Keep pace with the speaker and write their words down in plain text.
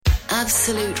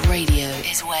Absolute Radio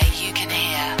is where you can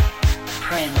hear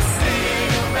Prince,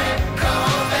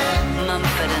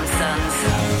 Mumford and Sons,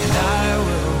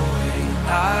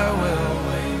 I will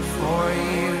wait for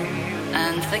you,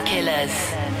 and The Killers.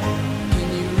 Can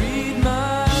you read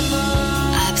my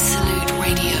mind? Absolute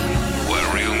Radio Where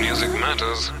real music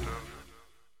matters.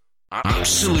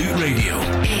 Absolute Radio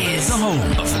is the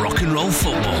home of rock and roll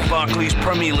football. Barclays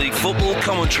Premier League football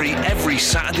commentary every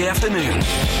Saturday afternoon.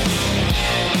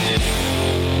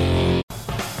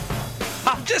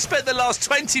 I've just spent the last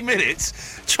 20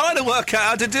 minutes trying to work out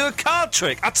how to do a card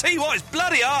trick. I tell you what, it's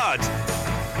bloody hard.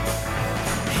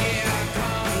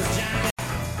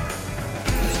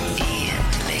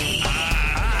 Ian Lee.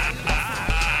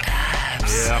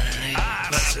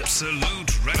 That's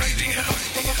Absolute Radio.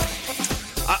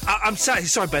 I'm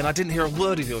sorry, Ben, I didn't hear a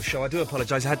word of your show. I do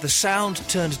apologise. I had the sound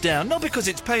turned down. Not because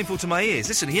it's painful to my ears.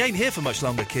 Listen, he ain't here for much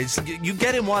longer, kids. You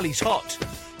get him while he's hot.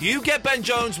 You get Ben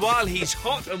Jones while he's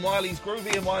hot and while he's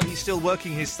groovy and while he's still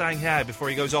working his staying hair before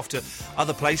he goes off to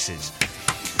other places.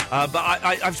 But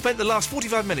I've spent the last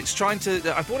 45 minutes trying to...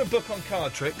 I bought a book on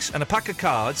card tricks and a pack of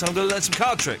cards, and I'm going to learn some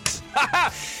card tricks.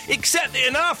 Except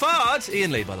they're not hard.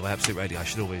 Ian Lee, by the way, Absolute Radio. I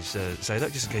should always say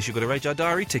that, just in case you've got a Radar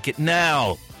Diary ticket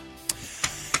now.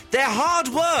 They're hard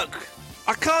work.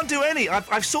 I can't do any.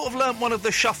 I've sort of learnt one of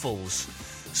the shuffles,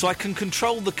 so I can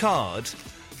control the card.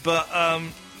 But,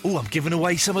 I'm giving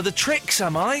away some of the tricks,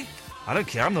 am I? I don't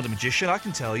care. I'm not a magician. I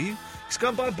can tell you. Just go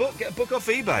and buy a book. Get a book off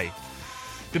eBay.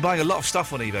 Been buying a lot of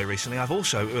stuff on eBay recently. I've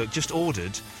also just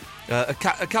ordered a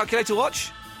calculator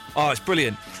watch. Oh, it's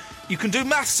brilliant. You can do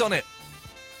maths on it.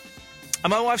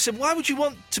 And my wife said, why would you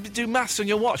want to do maths on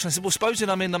your watch? And I said, well, supposing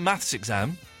I'm in a maths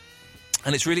exam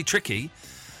and it's really tricky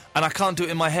and I can't do it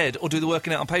in my head or do the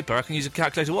working out on paper, I can use a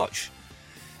calculator watch.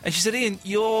 And she said, Ian,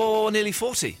 you're nearly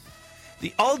 40.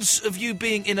 The odds of you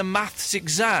being in a maths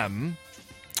exam,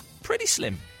 pretty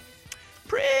slim.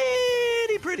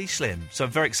 Pretty slim. So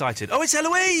I'm very excited. Oh, it's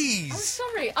Eloise! I'm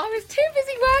sorry, I was too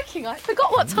busy working. I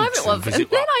forgot what time it was. busy-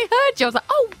 And then I heard you. I was like,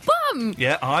 oh, bum!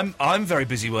 Yeah, I'm very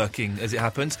busy working, as it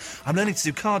happens. I'm learning to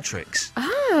do card tricks.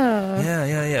 Oh.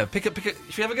 Yeah. Pick it.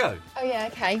 Should we have a go? Oh, yeah,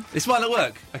 okay. This might not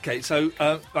work. Okay, so,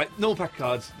 like, normal pack of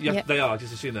cards. Yeah, Yep. They are,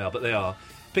 just assume they are, but they are.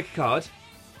 Pick a card.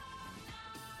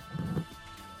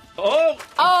 Oh!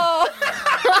 Oh!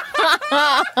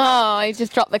 I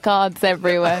just dropped the cards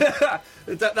everywhere.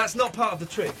 That's not part of the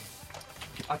trick.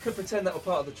 I could pretend that were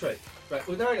part of the trick. Right,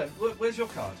 well, there you go. Where's your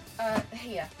card?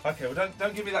 Here. Okay, well,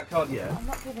 don't give me that card yet. I'm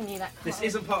not giving you that card. This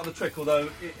isn't part of the trick, although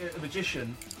a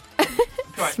magician...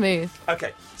 Right. Smooth.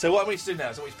 Okay, so what I want you to do now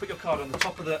is I want you to put your card on the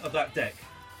top of that deck.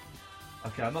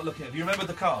 Okay, I'm not looking at it. Do you remember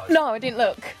the card? No, I didn't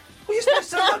look. Well, you're supposed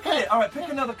to look at it. All right, pick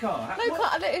another card. No,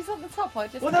 it's on the top. I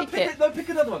just Well, no, picked it. pick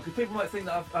another one, because people might think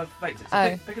that I've faked it. So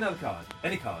Oh. pick another card.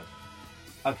 Any card.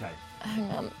 Okay. Hang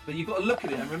on. But you've got to look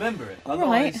at it and remember it. All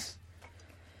Otherwise...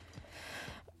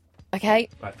 Okay.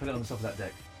 Right, put it on the top of that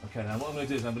deck. Okay, now what I'm going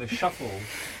to do is I'm going to shuffle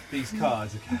these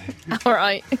cards, okay? All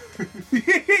right. What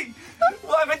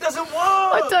if it doesn't work?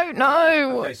 I don't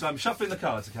know. Okay, so I'm shuffling the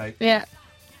cards, okay? Yeah.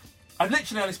 I've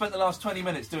literally only spent the last 20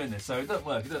 minutes doing this, so it doesn't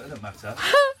work. It doesn't matter.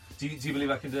 Do you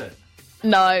believe I can do it?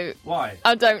 No. Why?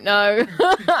 I don't know.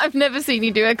 I've never seen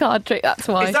you do a card trick, that's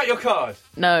why. Is that your card?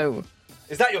 No.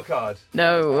 Is that your card?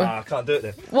 No. Ah, I can't do it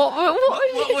then. What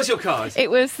What was your card? It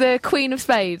was the Queen of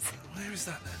Spades. Where is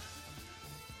that then?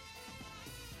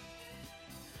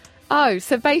 Oh,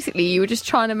 so basically you were just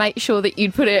trying to make sure that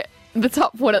you'd put it the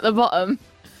top one at the bottom.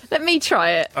 Let me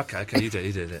try it. Okay, you did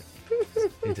it.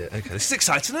 You did. Okay, this is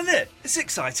exciting, isn't it? It's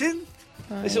exciting.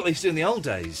 Right. This is what they used to do in the old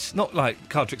days. Not like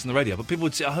card tricks on the radio, but people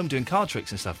would sit at home doing card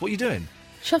tricks and stuff. What are you doing?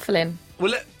 Shuffling.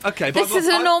 Well, okay, but This is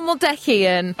a normal deck,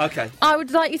 Ian. Okay. I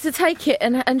would like you to take it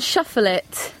and shuffle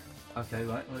it. Okay,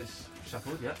 right. Well, it's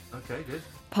shuffled. Yeah. Okay, good.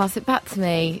 Pass it back to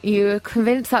me. You were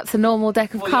convinced that's a normal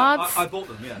deck of cards? Yeah, I bought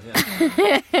them.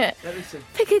 Yeah. Let me see.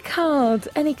 Pick a card,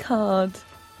 any card.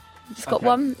 You just got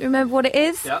one. Remember what it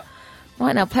is? Yeah.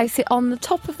 Right, now place it on the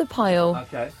top of the pile.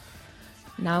 Okay.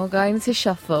 Now we're going to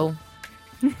shuffle.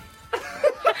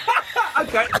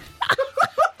 Okay.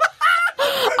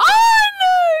 Oh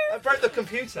no! I broke the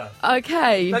computer.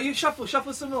 Okay. No, you shuffle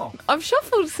some more. I've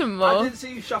shuffled some more. I didn't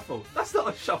see you shuffle. That's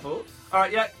not a shuffle. All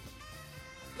right, yeah.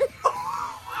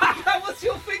 What's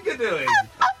your finger doing?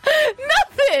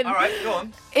 Nothing. All right, go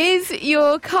on. Is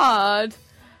your card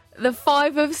the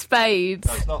 5 of Spades?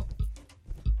 No, it's not.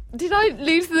 Did I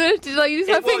use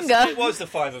my finger? It was the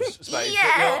 5 of spades,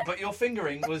 Yeah. but your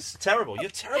fingering was terrible. You're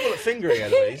terrible at fingering,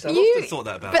 Eloise. I've often thought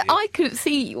that about but you. I couldn't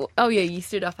see you. Oh yeah, you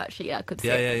stood up actually. Yeah, I could see.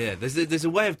 Yeah. There's a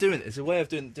way of doing it. There's a way of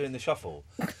doing the shuffle.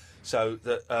 so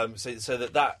that so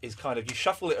that is kind of, you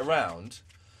shuffle it around.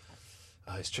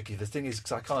 Oh, it's tricky. The thing is,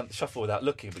 because I can't shuffle without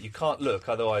looking, but you can't look,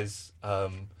 otherwise.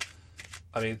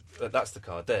 That's the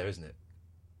card there, isn't it?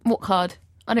 What card?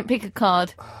 I didn't pick a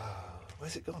card.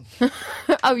 Where's it gone?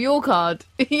 Oh, your card.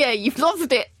 Yeah, you've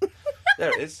lost it. There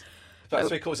it is. About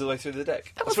 3/4 of the way through the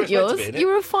deck. That That's where wasn't it's meant yours. to be, innit? You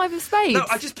were a 5 of spades. No,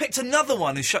 I just picked another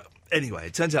one. Anyway,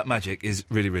 it turns out magic is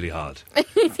really, really hard.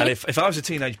 And if I was a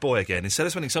teenage boy again, instead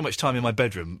of spending so much time in my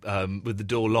bedroom with the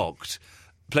door locked,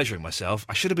 pleasuring myself,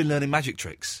 I should have been learning magic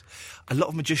tricks. A lot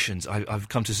of magicians, I've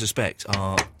come to suspect,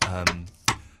 are virgins.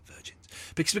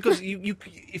 Because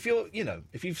if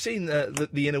you've seen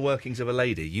the inner workings of a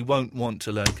lady, you won't want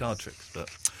to learn card tricks. But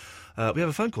we have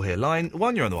a phone call here. Line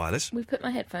 1, you're on the wireless. We've put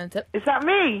my headphones up. Is that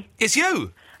me? It's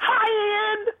you.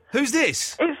 Hi, Ian. Who's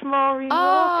this? It's Maureen Oh,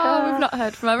 Walker. we've not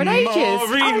heard from her in ages.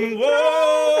 Maureen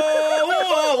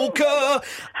Walker,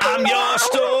 I'm your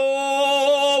stoker.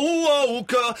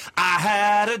 I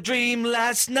had a dream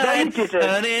last night, you didn't.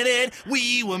 and in it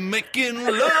we were making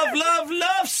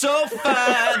love so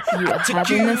fine. You were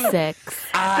having the sex.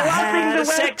 I Do I had bring a the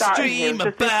sex website dream here? Does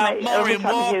this about make- Maureen every time he hears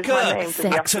my Walker. name, does he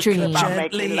Sex have to dream. think about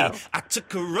making Gently, love? I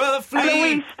took her roughly.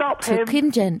 Eloise, stop him. Took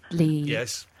him gently.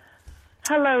 Yes.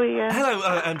 Hello, Ian. Hello,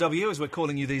 MW, as we're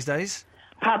calling you these days.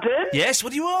 Pardon? Yes, what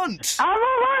do you want? I'm all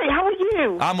right. How are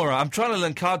you? I'm all right. I'm trying to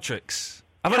learn card tricks.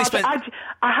 I've only spent...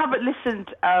 I haven't listened.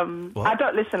 What? I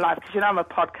don't listen live because I'm a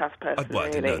podcast person. Well, I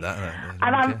really. didn't know that. No,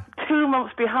 And okay. I'm 2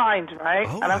 months behind, right?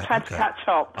 Oh, and I'm right, trying okay. to catch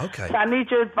up. Okay. So I need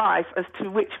your advice as to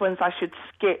which ones I should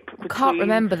skip. Between... Can't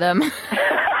remember them.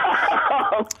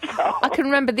 Oh, God. I can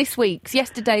remember this week's.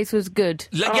 Yesterday's was good.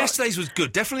 Yesterday's was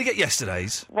good. Definitely get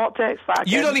yesterday's. What date's that?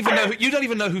 You again? don't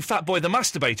even know who Fat Boy the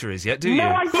Masturbator is yet, do you? No,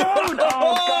 I don't. Oh, God,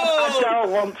 I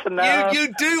don't want to know.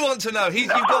 You do want to know. You've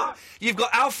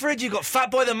got Alfred. You've got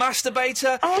Fat Boy the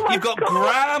Masturbator. Oh, my you've got God.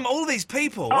 Graham. All these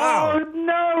people. Wow. Oh,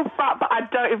 no, Fat Boy. I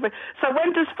don't even... So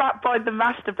when does Fat Boy the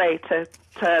Masturbator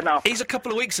turn up? He's a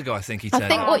couple of weeks ago, I think he I turned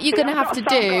think up. what you're going to have to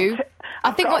do...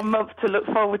 I've got a month to look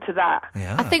forward to that.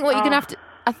 Yeah. I think what you're going to have to...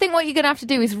 I think what you're going to have to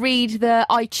do is read the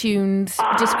iTunes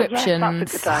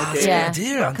descriptions. Yes, that's a good idea. That's a Yeah, good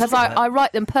idea. I because thought of that. I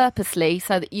write them purposely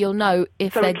so that you'll know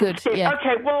if So they're we can good. see- Yeah.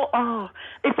 Okay, well,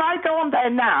 if I go on there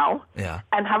now Yeah.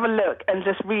 and have a look and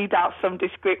just read out some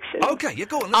descriptions. Okay, yeah,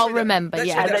 go on. I'll remember, Let's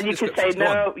yeah. read And out then you some can say,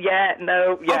 descriptions. Go on. no, yeah,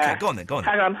 no, yeah. Okay, go on then, go on.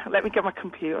 Hang on, let me get my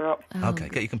computer up. Okay,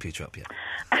 get your computer up, yeah.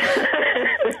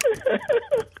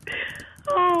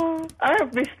 Oh, I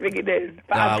have missed ringing in.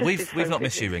 But I've just been We've so not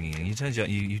missed busy. you ringing in. You turns out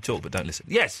you talk but don't listen.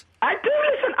 Yes. I do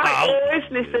listen. I always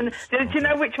listen. Do you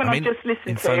know which one I mean, I've just listened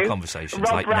in to? phone conversations,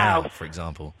 Rob like Rouse. now, for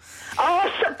example. Oh,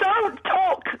 don't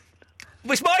talk.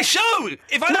 It's my show!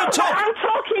 If I No, don't but talk... I'm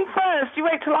talking first. You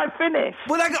wait till I finish.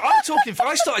 Well, I'm talking.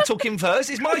 I started talking first.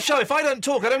 It's my show. If I don't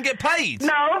talk, I don't get paid. No,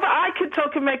 but I could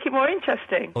talk and make it more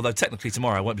interesting. Although technically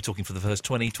tomorrow I won't be talking for the first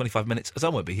 20, 25 minutes, as I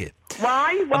won't be here.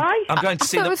 Why? Why? I'm going to I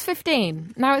see thought it was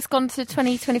 15. Now it's gone to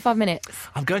 20, 25 minutes.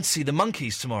 I'm going to see the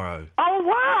Monkeys tomorrow. Oh,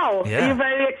 wow. Yeah. You're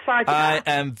very excited. I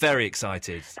am very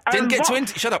excited. Didn't get what-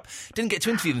 to shut up. Didn't get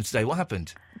to interview them today. What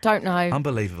happened? Don't know.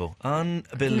 Unbelievable. Didn't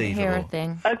hear a Unbelievable.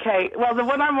 thing. Okay, well, the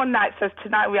one I'm on now says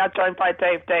tonight we are joined by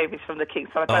Dave Davis from the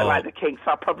Kinks, so I don't like the Kinks, so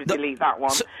I'll probably delete that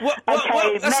one. So, what,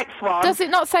 Okay, that's- next one. Does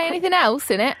it not say anything else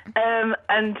in it? And,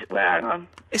 well, hang on.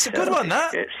 It's a good one,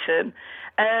 that. Description.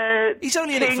 He's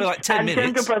only in it for Kinks like 10 and minutes.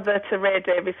 younger brother to Ray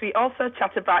Davis. We also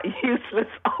chat about useless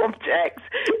objects.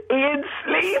 Ian,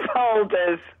 sleeve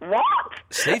holders. What?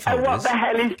 Sleeve And what holders? the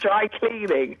hell is dry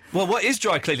cleaning? Well, what is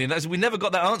dry cleaning? We never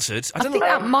got that answered. I I don't think know.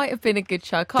 that might have been a good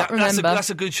show. I can't remember.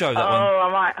 That's a good show, that Oh, one.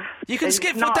 I might. You can It's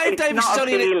skip not, for Dave it's Davis. not Is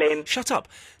only in appealing. it. Shut up.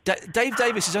 Dave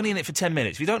Davis is only in it for 10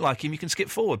 minutes. If you don't like him, you can skip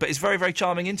forward. But it's a very, very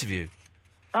charming interview.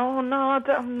 Oh, no, I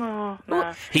don't know.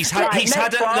 No. He's had. Right, He's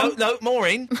had. next one. No,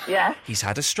 Maureen. Yes. He's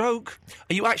had a stroke.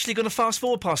 Are you actually going to fast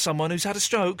forward past someone who's had a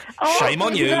stroke? Oh, Shame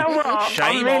on you. know what?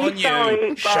 Shame I'm really on you. sorry,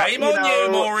 but, Shame on you, know,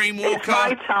 Maureen Walker. It's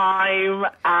my time,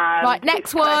 and Right, next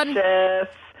it's one. precious,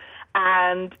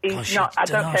 and he's Oh, she not. I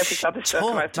don't does. care if he's had a stroke.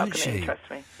 Talk, Or it's not don't going to she? interest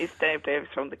me. It's Dave Davis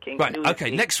from the Kinks. Right. Lucy. Okay.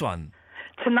 Next one.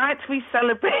 Tonight we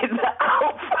celebrate the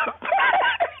alphabet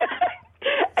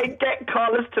and get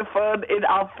callers to phone in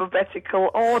alphabetical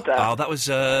order. Oh, that was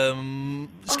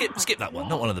skip that one.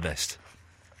 Not one of the best.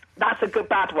 That's a good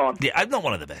bad one. Yeah, not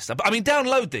one of the best. I mean,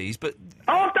 download these, but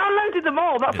Oh, I've downloaded them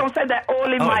all. That's what I'm saying. They're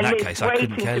all in Oh, my in that list, case, I waiting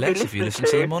couldn't care to be less if you listened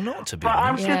listen to them or not, to be But I've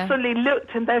honest. Yeah. just suddenly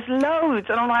looked, and there's loads,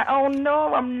 and I'm like, oh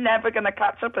no, I'm never going to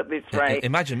catch up at this rate.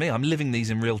 Imagine me. I'm living these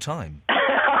in real time.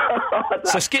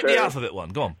 That's So skip true. the alphabet one.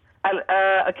 Go on.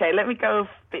 Okay, let me go a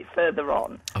bit further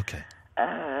on. Okay.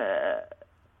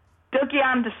 Dougie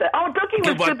Anderson. Oh, Dougie was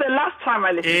Good one. good the last time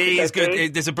I listened to Dougie. He's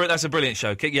good. That's a brilliant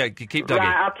show. Keep Dougie.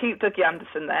 Right, I'll keep Dougie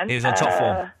Anderson then. He was on top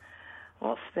form.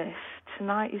 What's this?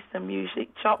 Tonight is the Music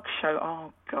Jock Show.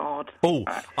 Oh, God. Oh,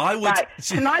 I would... Right,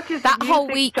 tonight is That the whole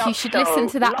Music week, Jock you should Show. listen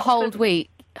to that Lots whole of- week.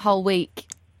 Whole week.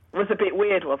 Was a bit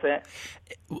weird, was it?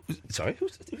 Sorry, who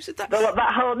said that?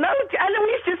 That whole... No,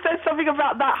 Eloise just said something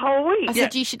about that whole week. I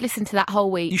said you should listen to that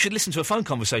whole week. You should listen to a phone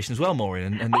conversation as well,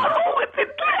 Maureen. And Oh,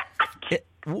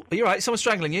 are you all right? Someone's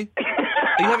strangling you?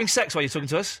 Are you having sex while you're talking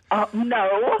to us?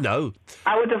 no. No.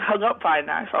 I would have hung up by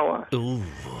now if I were. Ooh.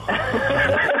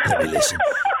 Let me listen.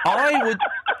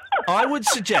 I would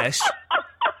suggest...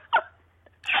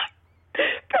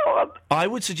 Go on. I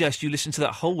would suggest you listen to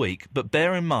that whole week, but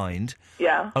bear in mind,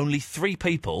 Yeah. only 3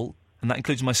 people, and that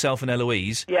includes myself and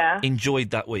Eloise, Yeah.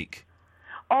 enjoyed that week.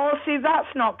 Oh, see, that's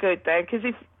not good then, because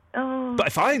if... Oh. But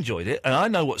if I enjoyed it, and I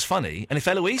know what's funny, and if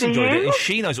Eloise Do enjoyed it, you? and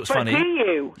she knows what's But funny... do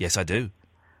you? Yes, I do.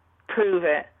 Prove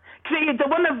it.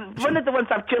 One of the ones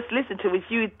I've just listened to was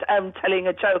you telling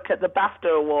a joke at the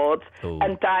BAFTA Awards Oh.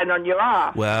 and dying on your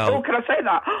arse. Well- Oh, can I say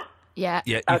that? Yeah.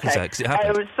 Yeah, you can say it, because it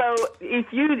happened. So if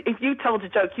you told a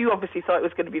joke, you obviously thought it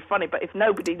was going to be funny, but if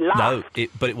nobody No, laughed...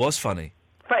 but it was funny.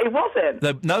 But it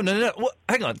wasn't. No. What?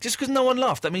 Hang on. Just because no one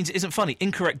laughed, that means it isn't funny.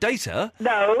 Incorrect data.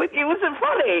 No, it wasn't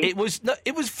funny. It was. No,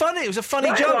 it was funny. It was a funny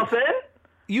No, joke. it wasn't.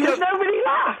 You Because don't. nobody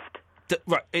laughed.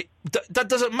 Right. That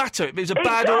doesn't matter. It was a It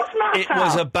bad. does matter. It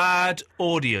was a bad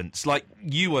audience, like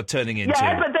you were turning into.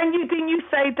 Yeah, but then didn't you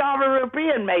say Dara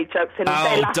O'Brien made jokes and they Oh,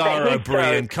 laughed at Dara his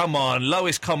O'Brien, jokes? come on,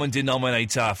 lowest common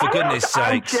denominator, for I'm goodness not-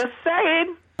 sakes. I'm just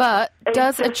saying. But It's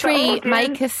does a just the tree audience.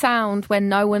 make a sound when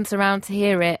no one's around to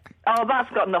hear it? Oh,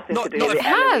 that's got nothing Not- to do not with if- it. It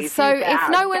has, Eloise, so you if get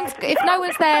no out. one's- Yes, if no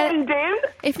one's there- it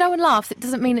does. If no one laughs, it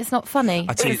doesn't mean it's not funny.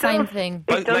 I It's tell the you- same thing.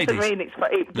 But It doesn't ladies- mean it's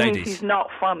funny. It means ladies. he's not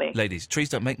funny. Ladies, trees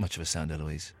don't make much of a sound,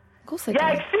 Eloise. Of course they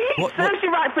Yeah, do. see, What- serves what-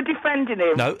 you right for defending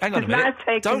him. No, hang on a 'Cause minute. Now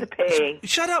it's taking the pee.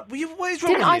 Shut up. What is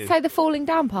wrong Didn't with I you? say the falling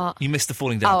down part? You missed the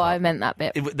falling down. Oh, part. I meant that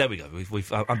bit. There we go.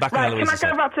 I'm back on Right, can Eloise's I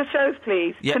go side. back to shows,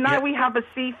 please? Yeah, Tonight yeah. we have a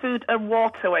seafood and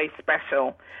waterway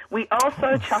special. We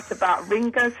also chat about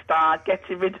Ringo Starr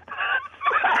getting rid of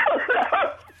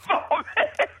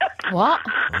vomit. What?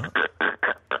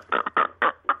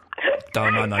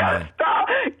 No. Starr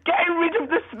getting rid of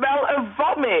the smell of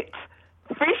vomit.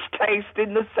 Fish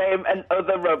tasting the same and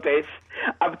other rubbish.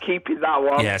 I'm keeping that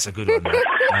one. Yeah, it's a good one. Man.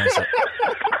 That's it.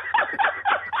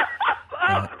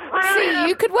 See,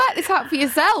 you could work this out for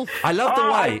yourself. I love the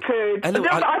Oh, way. I could. Elo- No,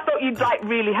 but I thought you'd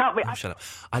really help me. Shut up.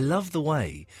 I love the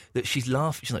way that she's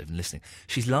laughing. She's not even listening.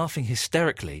 She's laughing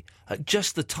hysterically at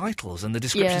just the titles and the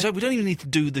descriptions. Yeah. So we don't even need to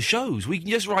do the shows. We can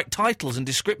just write titles and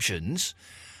descriptions.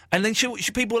 And then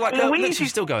people are like, oh, look, she's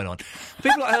still going on.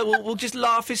 People are like, oh, we'll just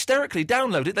laugh hysterically.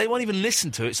 Download it. They won't even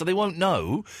listen to it, so they won't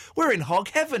know. We're in hog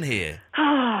heaven here.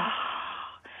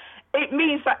 It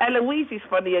means that Eloise is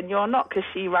funny and you're not because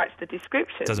she writes the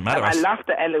description. Doesn't matter. And I laughed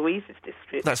at Eloise's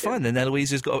description. That's fine. Then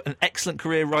Eloise has got an excellent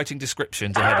career writing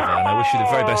descriptions ahead of her, and I wish you the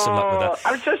very best of luck with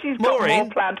that. I'm sure she's got Maureen. more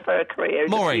planned for her career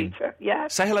in Maureen. the future.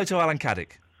 Yes. Say hello to Alan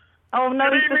Caddick. Oh, no,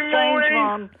 Good he's a evening, strange Maureen.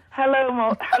 one.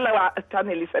 Hello, I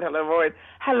nearly said hello, Maureen.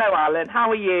 Hello, Alan. How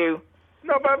are you?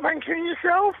 Not bad, thank you.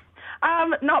 Yourself?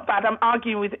 Not bad. I'm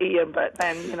arguing with Ian, but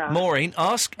then, Maureen,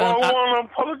 ask... Well, I want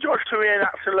to apologise to Ian,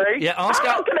 actually. yeah, ask... I'm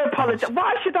not going to apologise.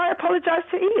 Why should I apologise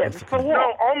to Ian? For what?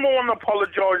 No, I'm more than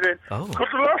apologising. Oh. Because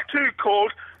the last 2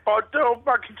 calls, I delved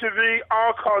back into the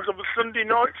archives of a Sunday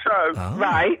night show. Oh.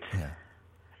 Right. Yeah.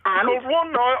 Because And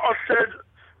one night I said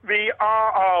the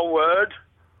RR word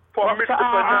for what's Mr. the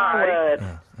RR Benet.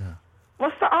 word?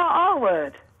 What's the RR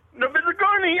word? No, but the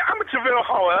guy in the Amityville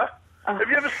Horror, have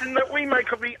you ever seen that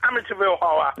remake of the Amityville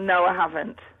Horror? No, I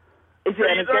haven't. Is it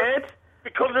any good?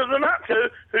 Because there's an actor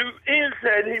who Ian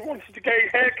said he wanted to get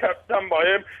his haircut done by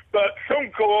him, but some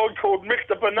guy called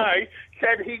Mr. Benet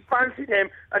said he fancied him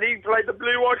and he played the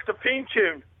Blue Oyster theme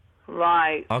tune.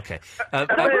 Right. Okay. The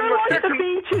Blue Oyster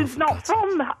Feature's not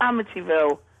from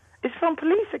Amityville. It's from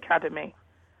Police Academy.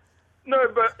 No,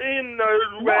 but Ian knows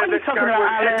What where are you this talking guy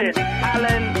about, was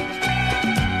Alan? headed.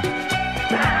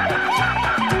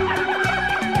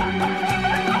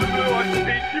 Blue Oyster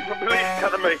Theme tune from Police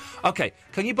Academy. Okay,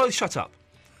 can you both shut up?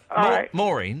 All right.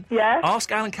 Maureen, Yes?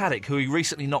 ask Alan Caddick who he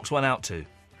recently knocked one out to.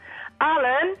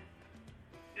 Alan,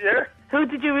 Yeah? who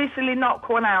did you recently knock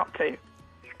one out to?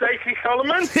 Stacey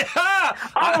Solomon?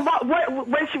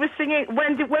 When she was singing,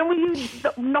 when were you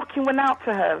knocking one out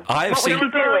to her? I have what seen-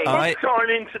 was she doing? I-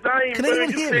 signing today in Can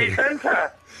anyone Birmingham hear City me?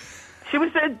 Centre. She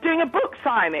was doing a book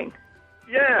signing.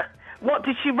 Yeah. What,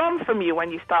 did she run from you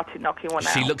when you started knocking one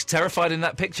out? She looks terrified in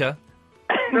that picture.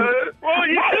 No, Well,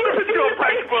 you That is should your a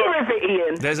picture Facebook. of it,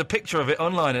 Ian. There's a picture of it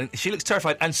online, and she looks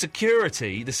terrified. And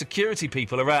the security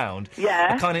people around,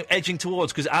 Yeah. are kind of edging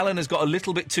towards because Alan has got a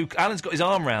little bit too. Alan's got his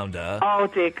arm round her, Oh,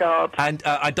 dear God. and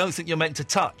I don't think you're meant to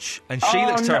touch. And she Oh,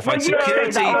 looks no. terrified. Well, you say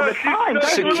Security. that all the time, don't you?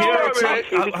 Security.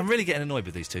 Yeah. I'm really getting annoyed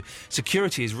with these two.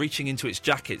 Security is reaching into its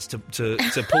jackets to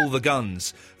pull the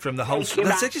guns from the holster. you,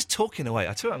 Matt. They're just talking away.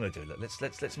 I tell you what I'm going to do.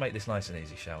 Look, let's make this nice and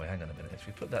easy, shall we? Hang on a minute.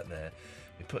 We put that there.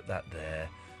 We put that there,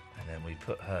 and then we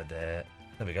put her there.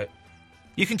 There we go.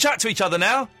 You can chat to each other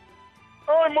now.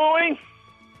 Hi, Maureen.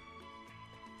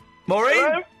 Maureen?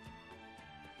 Hello?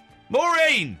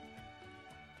 Maureen!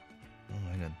 Oh,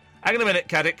 hang on. Hang on a minute,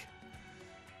 Caddick.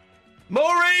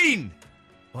 Maureen!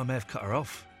 Oh, I may have cut her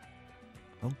off.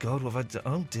 Oh, God, what have I done?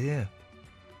 Oh, dear.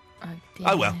 Oh, dear.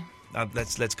 Oh, well.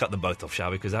 Let's cut them both off,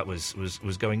 shall we? Because that was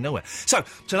going nowhere. So,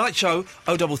 tonight's show,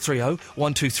 0330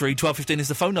 123 1215 is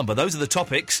the phone number. Those are the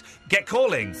topics. Get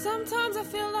calling. Sometimes I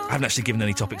feel like I haven't actually given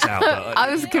any topics out. But I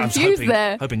was confused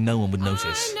there. Hoping no one would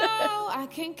notice. I know I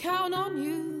can count on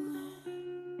you.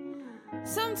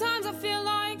 Sometimes I feel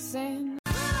like saying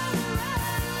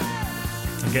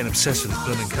I'm getting obsessed with these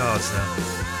blooming cards now.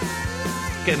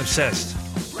 Getting obsessed.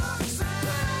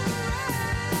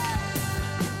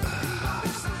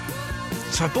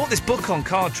 So I bought this book on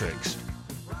card tricks.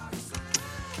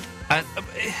 And,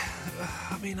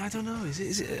 I mean, I don't know.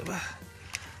 Is it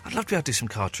I'd love to be able to do some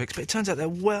card tricks, but it turns out they're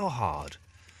well hard.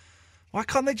 Why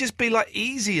can't they just be, like,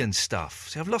 easy and stuff?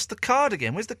 See, I've lost the card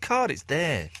again. Where's the card? It's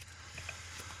there.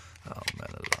 Oh, man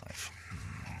alive.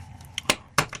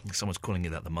 Someone's calling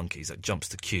it that the Monkeys. That jumps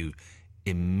the queue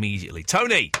immediately.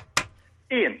 Tony!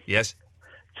 Ian, Yes?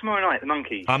 tomorrow night, the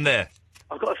Monkeys. I'm there.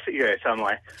 I've got a yeah, so am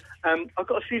I. I've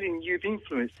got a feeling you've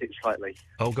influenced it slightly.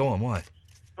 Oh, go on, why?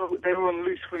 Well, they were on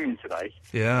Loose Women today,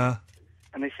 Yeah.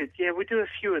 and they said, yeah, we'll do a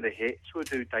few of the hits. We'll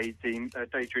do Daydream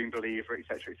Believer,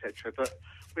 etc., etc., but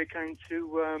we're going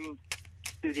to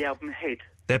do the album Head.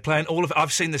 They're playing all of...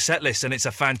 I've seen the set list, and it's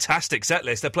a fantastic set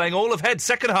list. They're playing all of Head,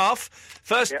 second half,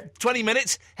 first Yep. 20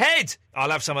 minutes, Head!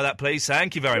 I'll have some of that, please.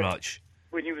 Thank you very much.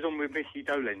 When you was on with Mickey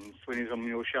Dolenz, when he was on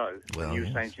your show, Well, and you were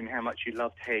yes. saying to him how much you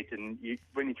loved Head, and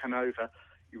when he came over,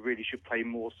 you really should play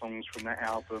more songs from that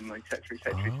album, etc.,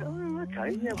 etc. He said, oh,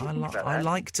 okay, yeah, we'll think about I that.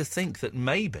 like to think that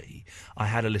maybe I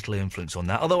had a little influence on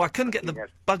that, although I couldn't get the Yes.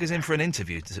 buggers in for an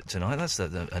interview tonight. That's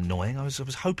annoying. I was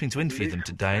hoping to interview them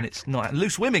today, and it's not.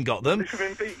 Loose Women got them. Loose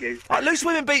Women beat you. Loose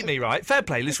Women beat me, right? Fair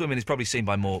play. Loose Women is probably seen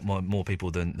by more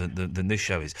people than this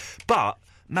show is. But,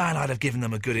 man, I'd have given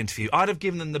them a good interview. I'd have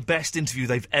given them the best interview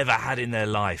they've ever had in their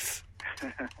life.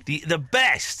 the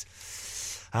best.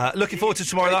 Looking forward to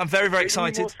tomorrow night. I'm very, very Any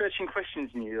excited. more searching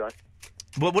questions than you, though?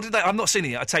 Well, what did they... I've not seen it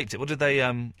yet. I taped it. What did they...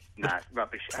 Nah,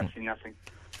 rubbish. Absolutely nothing.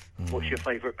 What's your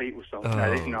favourite Beatles song? Oh. No,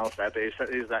 they didn't ask that, but it's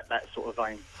that sort of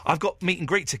vein. I've got meet and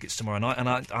greet tickets tomorrow night, and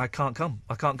I can't come.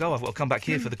 I can't go. I've got to come back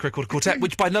here for the Cricket Quartet,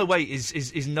 which by no way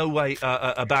is no way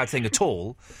a bad thing at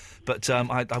all. But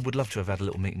I would love to have had a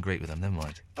little meet and greet with them. Never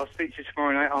mind. I'll speak to you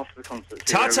tomorrow night after the concert.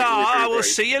 See you Ta-ta! later. I will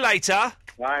see you later.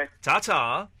 Bye.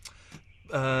 Ta-ta.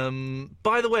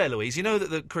 By the way, Louise, you know that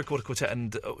the Cricket Quartet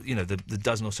and the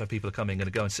dozen or so people are coming, going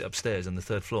to go and sit upstairs on the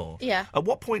third floor. Yeah. At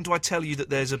what point do I tell you that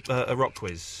there's a rock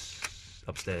quiz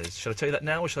upstairs? Shall I tell you that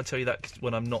now, or shall I tell you that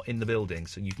when I'm not in the building,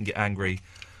 so you can get angry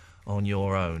on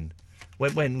your own?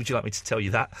 When would you like me to tell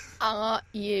you that? Are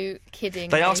you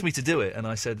kidding They asked me to do it, and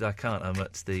I said I can't. I'm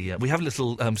at the. We have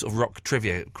little sort of rock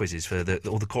trivia quizzes for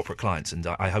all the corporate clients, and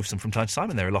I host them from time to time,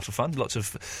 and they're a lot of fun. Lots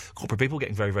of corporate people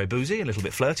getting very, very boozy and a little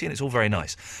bit flirty, and it's all very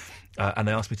nice. And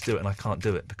they asked me to do it, and I can't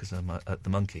do it because I'm at the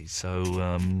Monkeys. So, don't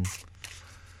know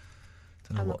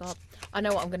Oh, my what. God. I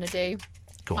know what I'm going to do.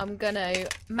 Go on. I'm going to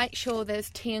make sure there's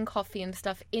tea and coffee and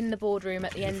stuff in the boardroom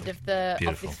at the end of the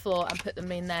Beautiful. office floor and put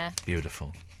them in there.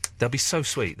 Beautiful. They'll be so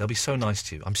sweet. They'll be so nice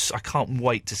to you. I can't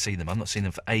wait to see them. I've not seen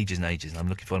them for ages and ages. And I'm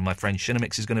looking forward. My friend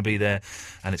Shinamix is going to be there,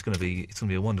 and it's going to be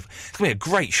a wonderful. It's going to be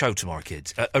a great show tomorrow,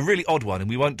 kids. A really odd one, and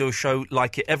we won't do a show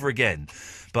like it ever again.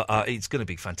 But it's going to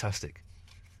be fantastic.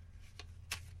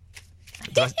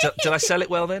 Did I sell it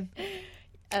well then?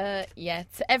 Yeah,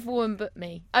 to everyone but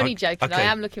me. Only joking. okay.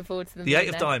 I am looking forward to them. The being Eight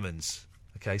of there. Diamonds.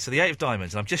 Okay, so the Eight of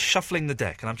Diamonds, and I'm just shuffling the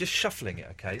deck, and I'm just shuffling it.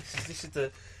 Okay, this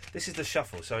is the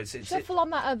shuffle. So it's Shuffle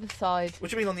on that other side. What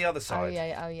do you mean on the other Oh side?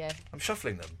 yeah, oh yeah. I'm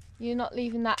shuffling them. You're not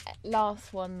leaving that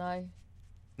last one though.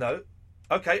 No.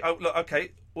 Okay. Oh look.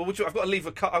 Okay. Well, I've got to leave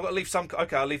I've got to leave some.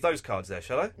 Okay, I'll leave those cards there,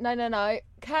 shall I? No.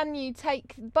 Can you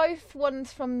take both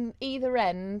ones from either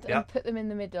end Yeah. and put them in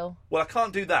the middle? Well, I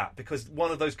can't do that because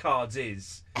one of those cards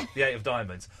is the Eight of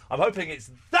Diamonds. I'm hoping it's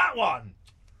that one.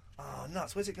 Oh,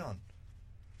 nuts! Where's it gone?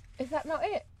 Is that not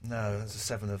it? No, that's the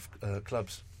Seven of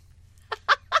Clubs.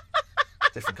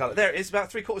 Different colour. There it is, about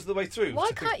 3/4 of the way through.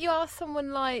 Why can't you ask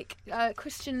someone like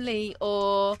Christian Lee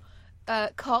or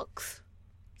Cox?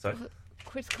 Sorry?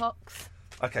 Chris Cox.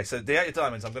 Okay, so the 8 of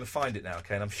diamonds, I'm going to find it now,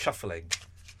 okay, and I'm shuffling.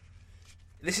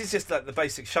 This is just like the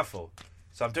basic shuffle.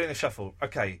 So I'm doing a shuffle.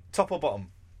 Okay, top or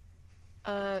bottom?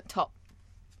 Top.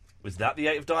 Was that the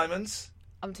 8 of diamonds?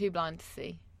 I'm too blind to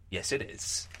see. Yes, it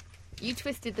is. You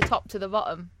twisted the top to the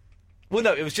bottom. Well,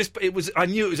 no, I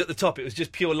knew it was at the top. It was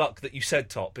just pure luck that you said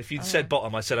top. If you'd said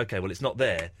bottom, I said, okay, well, it's not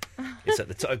there. It's at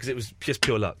the top, because it was just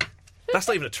pure luck. That's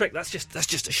not even a trick. That's just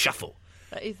a shuffle.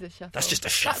 That is a shuffle. That's just a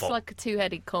shuffle. That's like a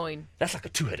two-headed coin. That's like a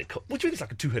two-headed coin. What do you mean it's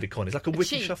like a two-headed coin? It's like a wicked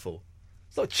cheat. shuffle.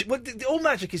 It's not all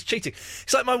magic is cheating.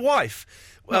 It's like my wife.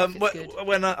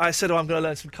 When I said, I'm going to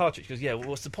learn some card tricks, she goes, yeah, well,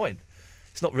 what's the point?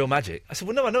 It's not real magic. I said,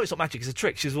 well, no, I know it's not magic. It's a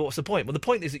trick. She goes, well, what's the point? Well, the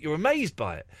point is that you're amazed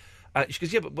by it. She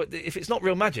goes, yeah, but if it's not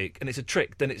real magic and it's a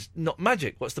trick, then it's not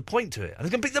magic. What's the point to it?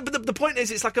 And the point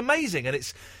is it's like amazing and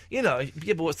it's, yeah,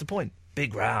 but what's the point?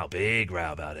 Big row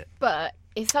about it. But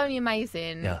it's only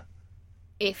amazing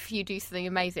if you do something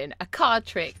amazing. A card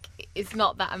trick is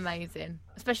not that amazing,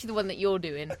 especially the one that you're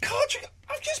doing. A card trick?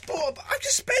 I've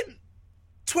just spent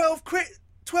 12 quid.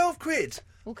 12 quid.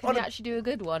 Well, can you actually do a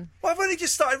good one? Well, I've only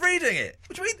just started reading it.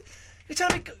 What do you mean? You're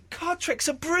telling me card tricks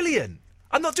are brilliant.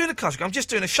 I'm not doing a card trick. I'm just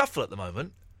doing a shuffle at the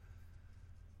moment.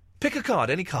 Pick a card,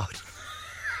 any card.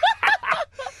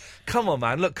 Come on,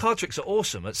 man. Look, card tricks are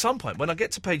awesome. At some point, when I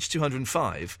get to page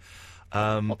 205...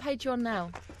 what page are you on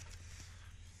now?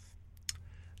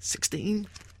 16.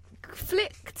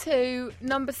 Flick to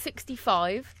number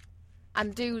 65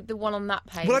 and do the one on that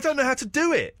page. Well, I don't know how to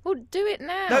do it. Well, do it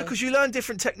now. No, because you learn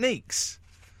different techniques.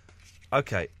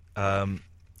 Okay.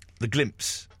 The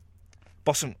glimpse.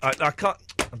 Bottom... I can't...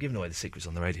 I'm giving away the secrets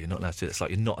on the radio. You're not allowed to do it. It's like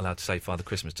you're not allowed to say Father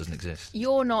Christmas doesn't exist.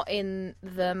 You're not in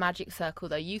the magic circle,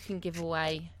 though. You can give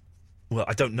away... Well,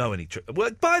 I don't know any trick. Well,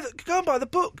 go and buy the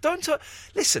book. Don't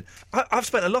listen. I've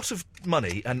spent a lot of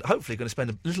money and hopefully going to spend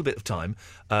a little bit of time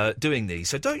doing these.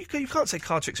 So you can't say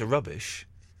card tricks are rubbish.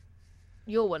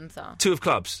 Your ones are. 2 of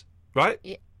clubs, right?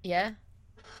 Yeah.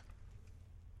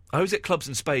 I always get clubs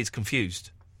and spades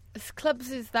confused.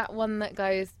 Clubs is that one that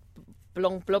goes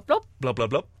blong blob blob. Blob blob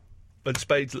blob. And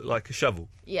spades look like a shovel.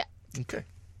 Yeah. Okay.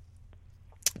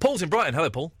 Paul's in Brighton.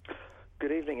 Hello, Paul.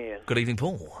 Good evening, Ian. Good evening,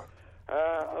 Paul.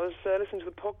 I was listening to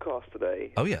the podcast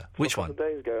today. Oh, yeah. Which one? A couple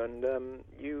of days ago, and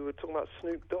you were talking about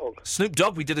Snoop Dogg. Snoop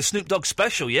Dogg. We did a Snoop Dogg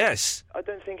special, yes. I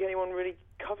don't think anyone really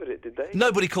covered it, did they?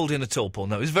 Nobody called in at all, Paul.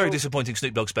 No, it was a very disappointing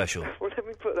Snoop Dogg special. Well, let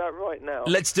me put that right now.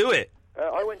 Let's do it.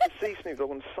 I went to see Snoop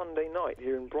Dogg on Sunday night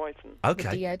here in Brighton. Okay.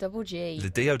 The D-O-double-G. The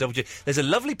D-O-double-G. There's a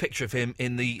lovely picture of him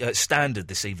in the Standard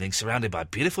this evening, surrounded by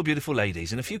beautiful, beautiful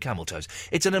ladies and a few camel toes.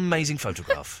 It's an amazing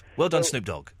photograph. Well done, Snoop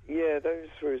Dogg. Yeah, those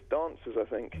were his dancers, I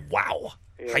think. Wow.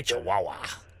 Yeah, Hey, Chihuahua.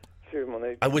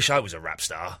 I wish I was a rap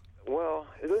star. Well,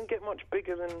 it doesn't get much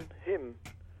bigger than him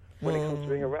when it comes to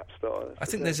being a rap star. I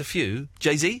think there's a few.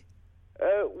 Jay-Z?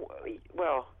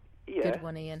 Well, yeah. Good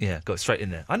one, Ian. Yeah, got it straight in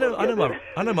there. I know my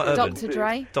urban. Dr.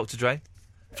 Dre. Dr. Dre.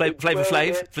 Flavour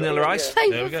Flav, Vanilla Ice.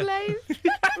 Flavor There we go.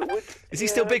 Flav. Is he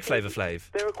still big, Flavour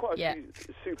Flav? There are quite a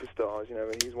few superstars,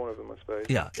 and he's one of them, I suppose.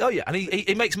 Yeah. Oh, yeah. And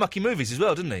he makes mucky movies as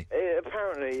well, doesn't he?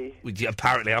 Apparently. Well, yeah,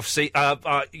 apparently, I've seen...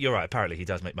 you're right. Apparently, he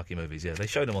does make mucky movies, yeah. They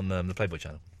showed him on the Playboy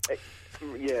channel.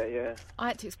 Yeah. I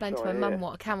had to explain to my mum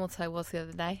what a camel toe was the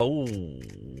other day. Oh.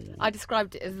 I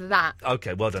described it as that.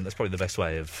 Okay, well done. That's probably the best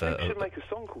way of... We should make a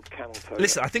song called Camel Toe.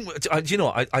 Listen, I think... do you know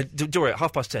what? Jory, at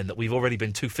 10:30 that we've already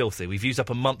been too filthy. We've used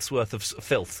up a month's worth of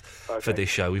filth for this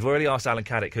show. We've already asked Alan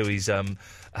Caddick, who he's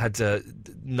had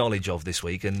knowledge of this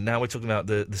week, and now we're talking about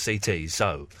the CTs,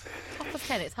 so...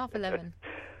 10:30, it's 11:30.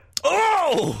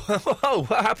 Oh! Oh,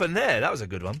 what happened there? That was a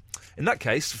good one. In that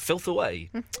case, filth away.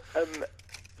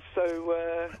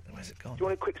 Where's it gone? Do you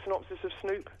want a quick synopsis of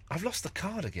Snoop? I've lost the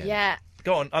card again. Yeah.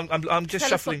 Go on, I'm just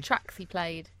Tell shuffling. us what tracks he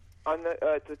played. And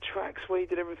the tracks where he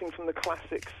did everything from the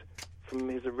classics, from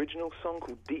his original song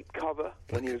called Deep Cover,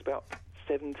 when he was about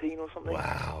 17 or something.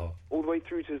 Wow. All the way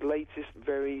through to his latest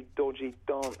very dodgy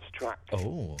dance track.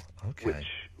 Oh, okay. Which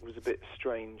was a bit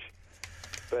strange.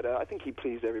 But I think he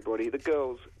pleased everybody. The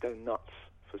girls go nuts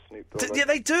for Snoop Dogg. Yeah,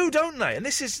 they do, don't they? And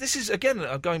this is again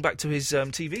going back to his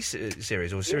TV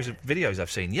series or a series of videos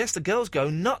I've seen. Yes, the girls go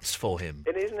nuts for him.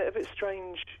 And isn't it a bit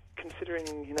strange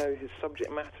considering his subject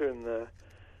matter and the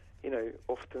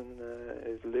often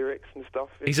his lyrics and stuff?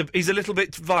 He's a little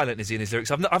bit violent, is he, in his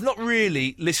lyrics? I've not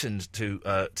really listened to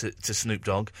Snoop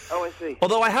Dogg. Oh, I see.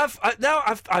 Although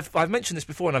I've mentioned this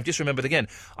before and I've just remembered again.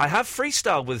 I have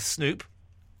freestyled with Snoop.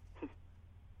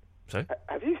 Sorry?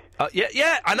 Have you?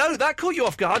 Yeah, I know. That caught you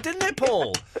off guard, didn't it,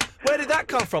 Paul? Where did that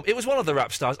come from? It was one of the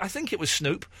rap stars. I think it was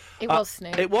Snoop. It was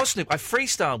Snoop. It was Snoop. I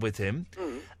freestyled with him.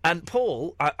 And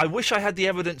Paul, I wish I had the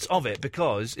evidence of it,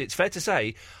 because it's fair to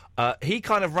say he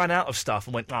kind of ran out of stuff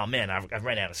and went, oh, man, I've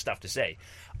ran out of stuff to say.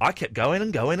 I kept going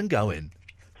and going and going.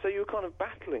 So you were kind of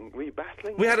battling. Were you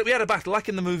battling? We had a battle, like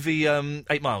in the movie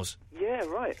 8 Miles. Yeah,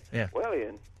 right. Yeah. Well,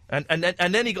 Ian.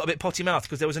 And then he got a bit potty-mouthed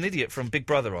because there was an idiot from Big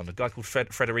Brother on, a guy called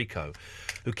Federico,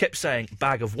 who kept saying,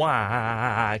 bag of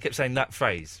wine, kept saying that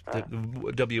phrase,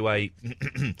 W-A...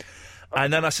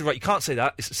 And then I said, right, you can't say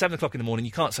that. It's 7 o'clock in the morning,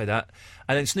 you can't say that.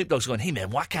 And then Snoop Dogg's going, hey, man,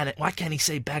 why can't he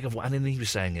say bag of wine? And then he was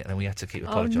saying it, and then we had to keep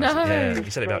apologising. Oh, no. Yeah, he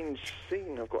said it about... Strange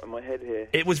scene I've got in my head here.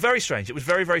 It was very strange. It was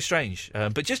very, very strange.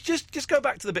 But just go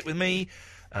back to the bit with me,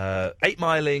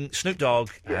 8-miling, Snoop Dogg,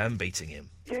 and beating him.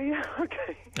 Yeah,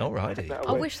 okay. All righty.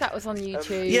 I wish that was on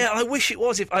YouTube. Yeah, I wish it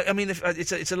was. If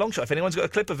it's a long shot. If anyone's got a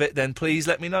clip of it, then please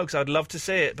let me know, because I'd love to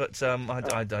see it. But I'm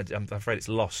afraid it's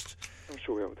lost. I'm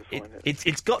sure we'll be able to find it.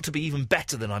 It's got to be even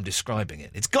better than I'm describing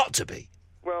it. It's got to be.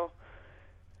 Well,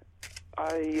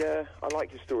 I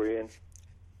like your story, Ian.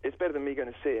 It's better than me going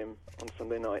to see him on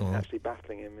Sunday night and actually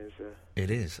battling him. It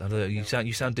is. You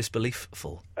sound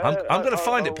disbeliefful. I'm going to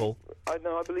find it, Paul. I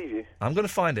believe you. I'm going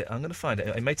to find it.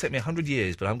 It may take me 100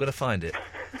 years, but I'm going to find it.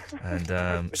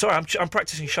 And sorry, I'm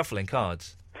practicing shuffling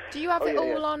cards. Do you have it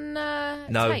all on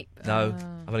tape? No.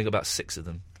 I've only got about 6 of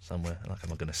them somewhere. Like,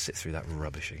 am I going to sit through that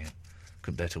rubbish again?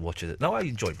 Couldn't bear to watch it. No, I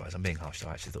enjoyed Rise. I'm being harsh, though.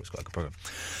 I actually thought it was quite a good programme.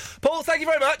 Paul, thank you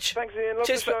very much. Thanks, Ian. Love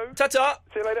Cheers the show. Ta-ta.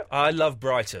 See you later. I love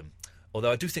Brighton, although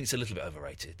I do think it's a little bit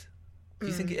overrated.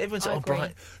 You think everyone's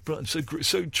Brighton's so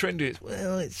trendy.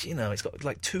 It's got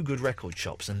like 2 good record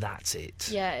shops and that's it.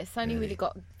 Yeah, it's only really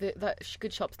got the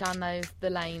good shops down the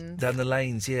lanes. Down the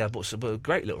lanes, yeah. I bought a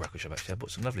great little record shop actually. I bought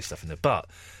some lovely stuff in there, but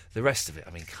the rest of it, I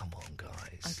mean, come on,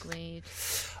 guys. Agreed.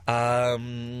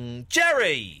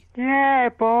 Jerry. Yeah,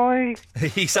 boy.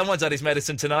 Someone's had his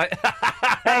medicine tonight.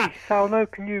 Hey, so low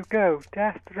can you go?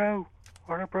 Death row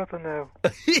or a brother no?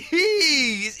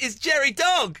 It's Jerry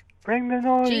Dog. Bring the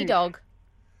noise. G-Dog.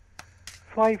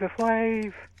 Flavor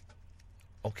Flav.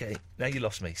 Okay, now you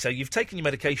lost me. So you've taken your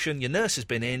medication, your nurse has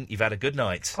been in, you've had a good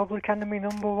night. Public enemy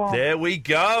number 1. There we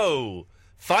go.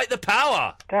 Fight the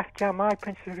power. Def Jam, my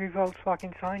Prince of Rue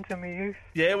Volkswagen signs in my youth.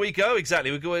 There we go,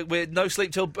 exactly. We're no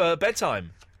sleep till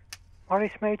bedtime.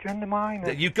 Morris Major and the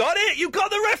Miners. You got it! You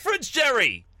got the reference,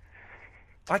 Jerry!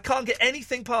 I can't get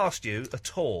anything past you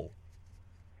at all.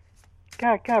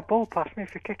 Get a ball past me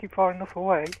if you're kicking far enough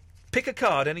away. Pick a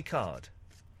card, any card.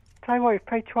 Tell you what, you've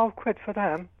paid 12 quid for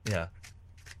them. Yeah.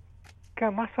 Get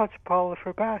a massage parlour for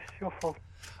a better shuffle.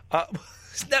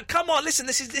 Now, come on, listen,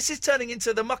 this is turning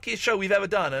into the muckiest show we've ever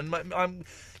done, and I'm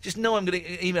going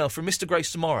to email from Mr.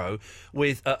 Grace tomorrow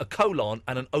with a colon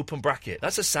and an open bracket.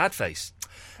 That's a sad face.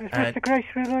 Is Mr. Grace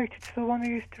related to the one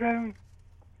who used to own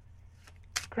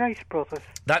Grace Brothers?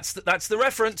 That's the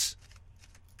reference.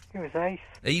 He was ace.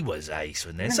 He was ace,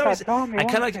 wasn't he? He was in Dad's army,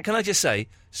 and wasn't can I just say,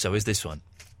 so is this one.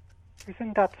 He's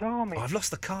in Dad's army. Oh, I've lost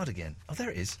the card again. Oh,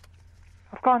 there it is.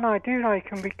 I've got an idea how you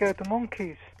can go the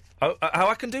Monkeys. Oh, how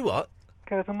I can do what?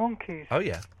 Go the Monkeys. Oh,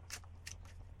 yeah.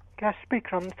 Get a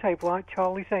speaker on the table like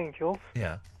Charlie's Angels.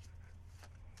 Yeah.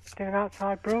 Do an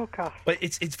outside broadcast. But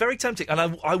it's very tempting,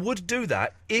 and I would do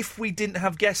that if we didn't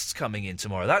have guests coming in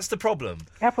tomorrow. That's the problem.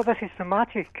 Yeah, but this is the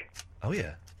magic. Oh,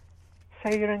 yeah.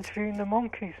 Say you're interviewing the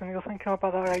Monkeys and you're thinking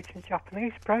about our ancient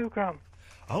Japanese programme.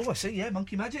 Oh, I see, yeah,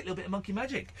 monkey magic, a little bit of monkey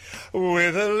magic.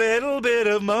 With a little bit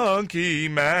of monkey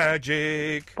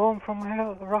magic. Born from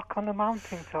a rock on a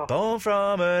mountaintop. Born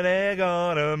from an egg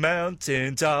on a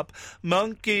mountaintop.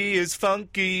 Monkey is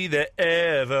funky there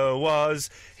ever was.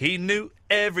 He knew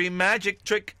every magic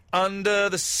trick under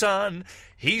the sun.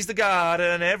 He's the god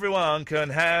and everyone can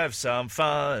have some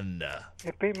fun.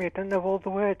 You beat me, I didn't know all the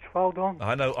words, well done.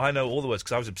 I know all the words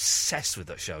because I was obsessed with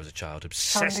that show as a child,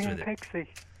 obsessed Sandy with and it.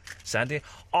 Pixie. Sandy?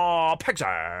 Oh, Pixie!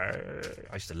 I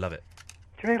used to love it.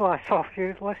 Do you realise half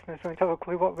you listeners don't have a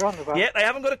clue what we're on about? Yeah, they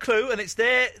haven't got a clue, and it's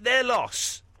their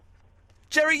loss.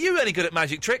 Jerry, you any good at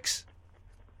magic tricks?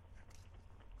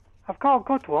 I've got a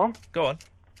good one. Go on.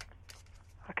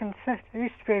 I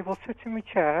used to be able to sit in my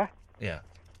chair. Yeah.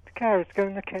 The carers go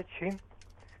in the kitchen.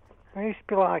 And I used to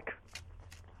be like...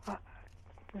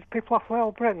 there's people off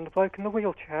Little Britain, the bloke in the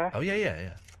wheelchair. Oh,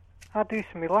 yeah. I'd do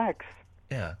some of my legs.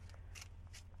 Yeah.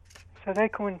 So they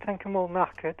come in and think I'm all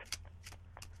knackered.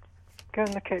 Go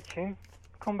in the kitchen,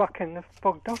 come back in, they've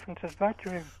bugged off into the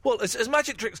bedroom. Well, as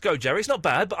magic tricks go, Jerry, it's not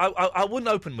bad, but I wouldn't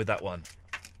open with that one.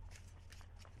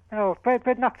 Oh, a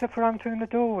bit knocked up around when the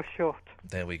door was shut.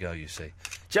 There we go, you see.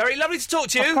 Jerry, lovely to talk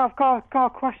to you. I've got a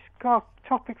question, got a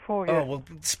topic for you. Oh, well,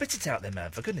 spit it out then,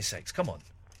 man, for goodness sakes, come on.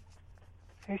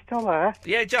 you still there?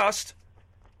 Yeah, just.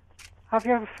 Have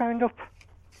you ever phoned up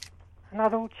an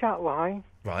adult chat line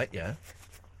Right, yeah.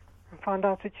 and found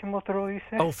out it's your mother or your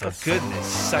sister? Oh, for goodness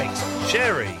sakes.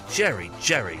 Jerry.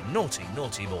 Naughty,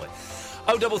 naughty boy.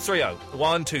 0330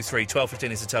 123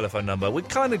 1215 is the telephone number. We're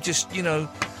kind of just,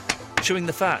 chewing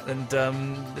the fat and,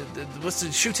 what's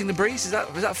the, shooting the breeze? Is that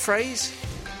a phrase?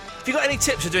 If you've got any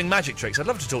tips for doing magic tricks, I'd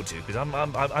love to talk to you, because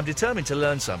I'm determined to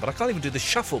learn some, but I can't even do the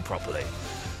shuffle properly.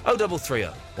 0330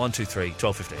 123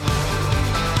 1215.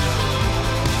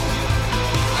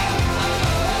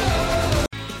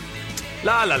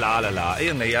 La la la la la.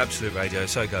 Ian Lee, Absolute Radio.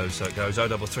 So it goes.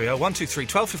 0330 123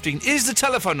 1215 is the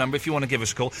telephone number if you want to give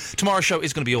us a call. Tomorrow's show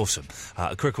is going to be awesome.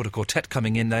 A Kuricorda Quartet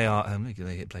coming in. They are.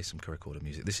 They play some Kuricorda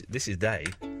music. This is they.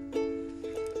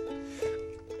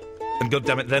 And God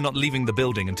damn it, they're not leaving the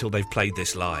building until they've played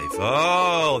this live.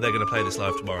 Oh, they're going to play this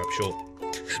live tomorrow, I'm sure.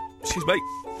 Excuse me,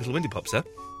 little windy pops there.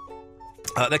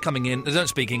 They're coming in. They don't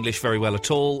speak English very well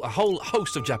at all. A whole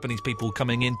host of Japanese people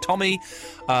coming in. Tommy,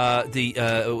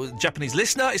 the Japanese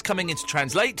listener, is coming in to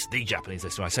translate. The Japanese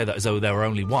listener. I say that as though there were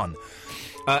only one.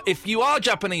 If you are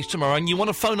Japanese tomorrow and you want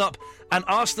to phone up and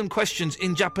ask them questions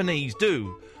in Japanese,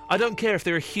 do. I don't care if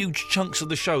there are huge chunks of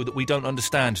the show that we don't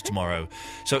understand tomorrow.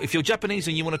 So if you're Japanese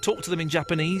and you want to talk to them in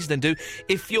Japanese, then do.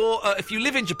 If you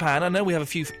live in Japan, I know we have a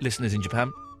few listeners in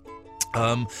Japan.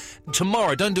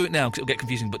 Tomorrow, don't do it now because it'll get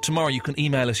confusing, but tomorrow you can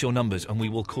email us your numbers and we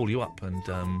will call you up and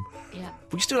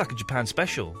we just do like a Japan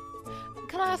special.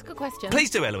 Can I ask a question? Please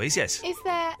do, Eloise, yes. Is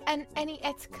there any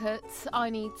etiquette I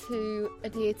need to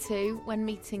adhere to when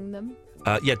meeting them?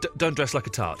 Don't dress like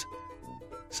a tart.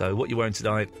 So what you're wearing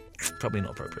tonight, probably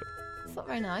not appropriate. It's not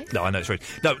very nice. No, I know it's rude.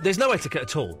 No, there's no etiquette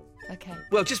at all. Okay.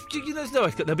 Well, just, there's no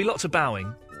etiquette. There'll be lots of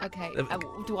bowing. Okay.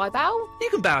 Do I bow? You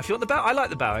can bow if you want the bow. I like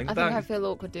the bowing. I think I feel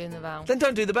awkward doing the bow. Then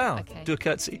don't do the bow. Okay. Do a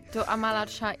curtsy. Am I allowed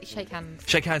to shake hands?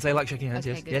 Shake hands. They like shaking hands.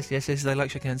 Okay, yes. Yes. They like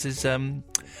shaking hands.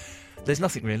 There's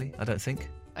nothing really. I don't think.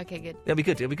 Okay, good. It'll be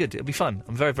good. It'll be fun.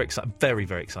 I'm very, very excited. Very,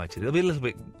 very excited. It'll be a little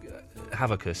bit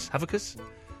havoc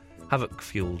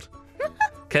fueled.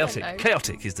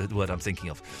 Chaotic is the word I'm thinking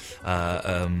of.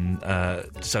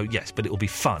 So yes, but it will be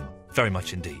fun. Very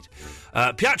much indeed.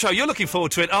 Pietro, you're looking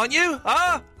forward to it, aren't you?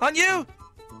 Aren't you?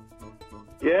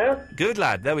 Yeah. Good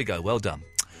lad. There we go. Well done.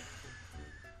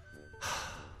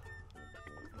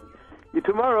 You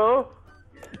tomorrow?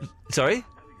 Sorry?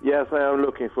 Yes, I am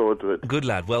looking forward to it. Good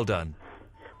lad. Well done.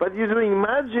 But you're doing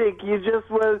magic. You just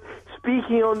were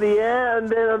speaking on the air, and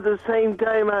then at the same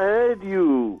time I heard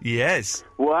you. Yes.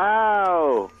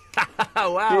 Wow.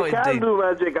 Wow, you can do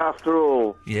magic after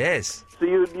all. Yes. So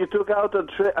you took out a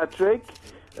trick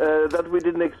that we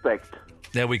didn't expect.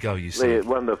 There we go, you see.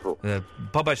 Wonderful.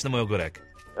 Popatrz na moją górę.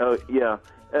 Oh, yeah.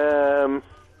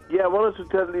 I wanted to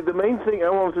tell you, the main thing I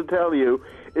wanted to tell you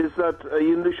is that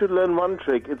you should learn one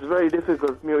trick. It's very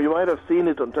difficult. You might have seen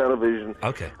it on television.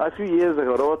 Okay. A few years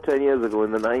ago, about 10 years ago,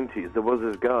 in the 90s, there was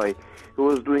this guy who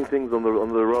was doing things on the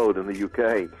road in the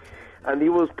UK, and he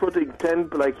was putting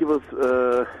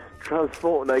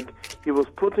he was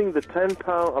putting the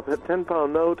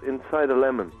 £10 note inside a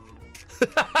lemon.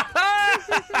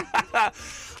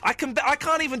 I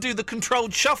can't even do the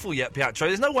controlled shuffle yet, Pietro.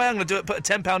 There's no way I'm going to do it. Put a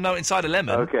 £10 note inside a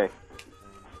lemon. Okay.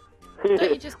 Don't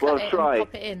you just cut it and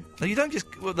pop it in? No, you don't just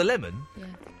the lemon. Yeah.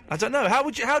 I don't know. How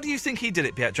do you think he did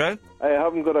it, Pietro? I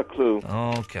haven't got a clue.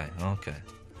 Okay.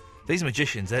 These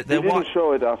magicians, they're didn't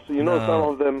show it after. Some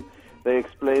of them they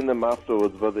explain them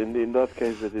afterwards, but in that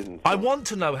case they didn't. I want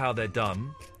to know how they're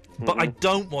done, but I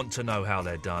don't want to know how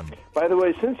they're done. By the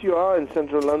way, since you are in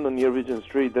central London near Regent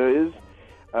Street, there is.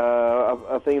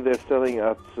 I think they're selling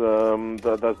at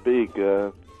that big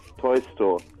toy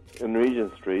store in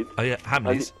Regent Street. Oh yeah,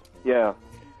 Hamleys. Yeah,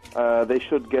 they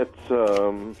should get.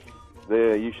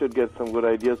 You should get some good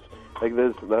ideas like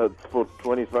this. For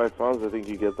 £25, I think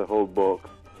you get the whole box.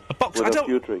 A box. With a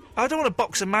few tricks. I don't want a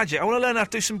box of magic. I want to learn how to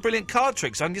do some brilliant card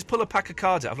tricks. I can just pull a pack of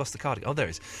cards out. I've lost the card. Oh, there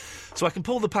it is. So I can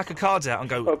pull the pack of cards out and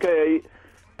go. Okay.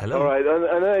 Hello. All right, and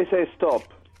then I say stop.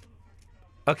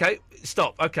 Okay,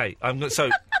 stop. Okay, I'm going. So.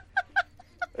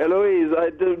 Eloise,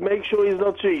 make sure he's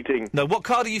not cheating. No, what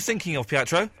card are you thinking of,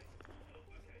 Pietro?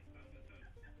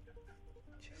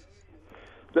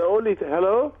 The only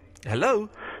hello. Hello.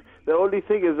 The only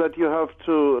thing is that you have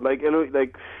to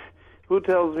who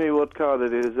tells me what card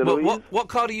it is? Eloise? What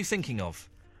card are you thinking of?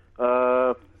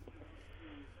 I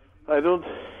don't.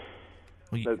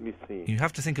 Let me see. You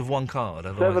have to think of one card.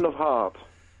 Seven of Hearts.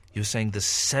 You're saying the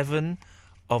Seven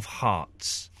of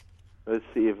Hearts. Let's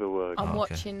see if it works. I'm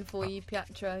watching for you,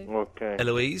 Pietro. Okay.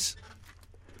 Eloise,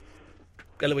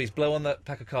 blow on that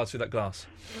pack of cards through that glass.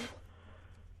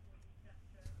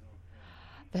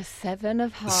 The Seven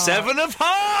of Hearts. Seven of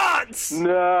Hearts!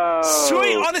 No.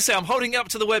 Sweet, honestly, I'm holding it up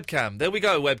to the webcam. There we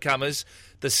go, webcammers.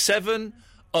 The Seven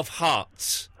of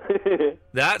Hearts.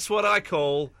 That's what I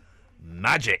call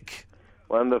magic.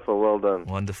 Wonderful, well done.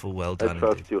 Wonderful, well done. I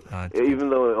trust you. Even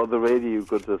though on the radio you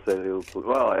could just say,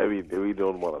 well, we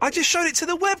don't want to. I just showed it to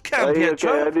the webcam, Okay,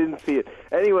 Pietro. I didn't see it.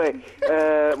 Anyway,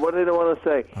 what did I want to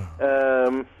say? We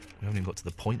haven't even got to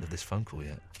the point of this phone call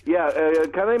yet. Yeah,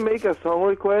 can I make a song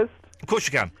request? Of course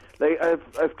you can. Like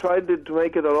I've tried to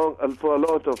make it for a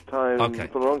lot of time. Okay.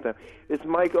 For a long time. It's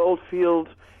Mike Oldfield,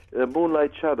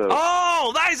 Moonlight Shadow.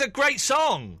 Oh, that is a great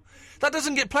song. That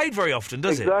doesn't get played very often,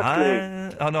 does Exactly.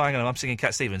 it? Oh, no, hang on. I'm singing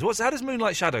Cat Stevens. How does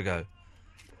Moonlight Shadow go?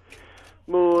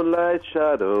 Moonlight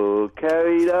shadow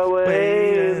carried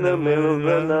away in the middle of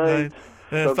the night.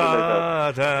 Something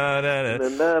like that.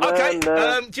 Okay, do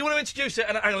you want to introduce it?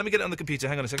 Hang on, let me get it on the computer.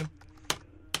 Hang on a second.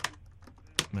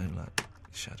 Moonlight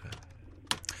Shadow.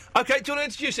 Okay, do you want to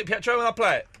introduce it, Pietro, and I'll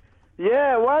play it?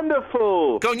 Yeah,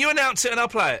 wonderful. Go on, you announce it and I'll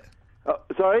play it.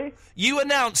 Sorry? You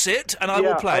announce it and I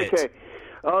will play it. Okay.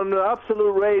 On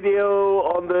Absolute Radio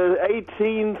on the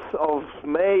 18th of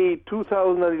May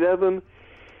 2011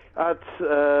 at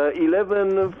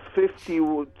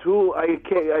 11:52, I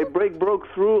broke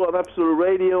through on Absolute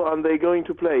Radio and they're going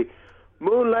to play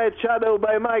Moonlight Shadow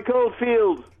by Mike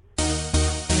Oldfield.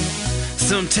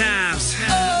 Sometimes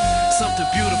something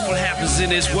beautiful happens in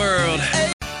this world.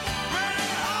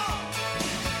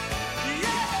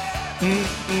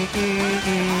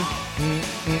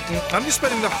 I'm just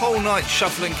spending the whole night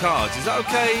shuffling cards. Is that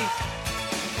okay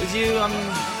with you? I'm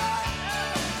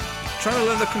trying to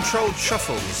learn the controlled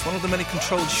shuffles. One of the many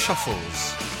controlled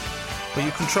shuffles where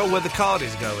you control where the card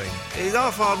is going. It is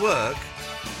half hard work.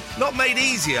 Not made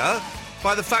easier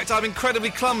by the fact I'm incredibly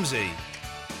clumsy.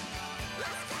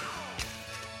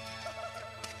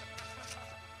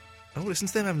 Oh, listen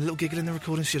to them having a little giggle in the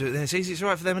recording studio. It's easy. It's all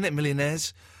right for them, isn't it,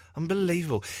 millionaires?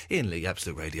 Unbelievable. Ian Lee,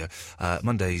 Absolute Radio.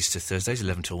 Mondays to Thursdays,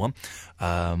 11 till 1.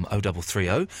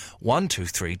 0330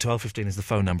 123 1215 is the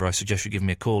phone number. I suggest you give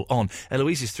me a call on.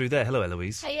 Eloise is through there. Hello,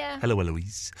 Eloise. Hiya. Hello,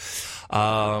 Eloise.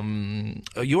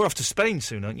 You're off to Spain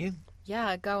soon, aren't you? Yeah,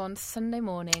 I go on Sunday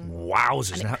morning.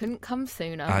 Wowzers. And it couldn't come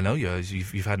sooner. I know,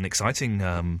 you've had an exciting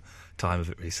time of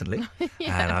it recently.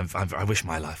 Yeah. And I wish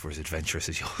my life were as adventurous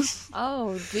as yours.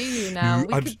 Oh, do you now?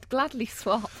 We could gladly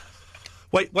swap.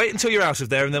 Wait until you're out of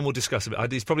there and then we'll discuss it.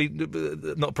 It's probably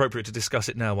not appropriate to discuss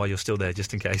it now while you're still there,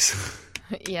 just in case.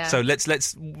 Yeah. So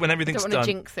let's when everything's done. Don't want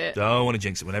to jinx it. Don't want to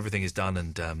jinx it. When everything is done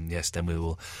and, yes, then we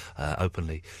will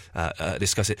openly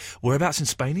discuss it. Whereabouts in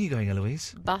Spain are you going,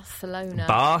 Eloise? Barcelona.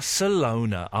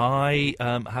 Barcelona. I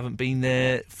haven't been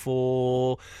there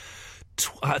for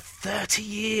 30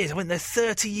 years. I went there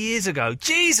 30 years ago.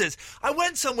 Jesus! I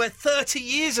went somewhere 30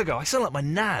 years ago. I sound like my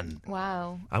nan.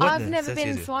 Wow. I've never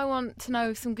been, so I want to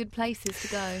know some good places to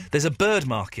go. There's a bird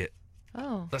market.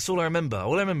 Oh. That's all I remember.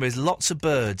 All I remember is lots of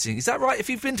birds. Is that right? If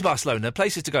you've been to Barcelona,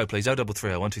 places to go, please.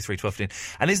 0330 123 1215.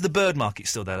 And is the bird market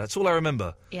still there? That's all I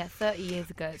remember. Yeah, 30 years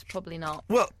ago. It's probably not.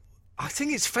 Well, I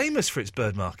think it's famous for its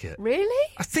bird market. Really?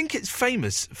 I think it's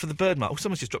famous for the bird market. Oh,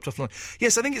 someone's just dropped off the line.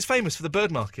 Yes, I think it's famous for the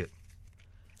bird market.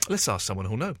 Let's ask someone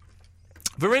who'll know.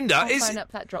 Verinda, I'll phone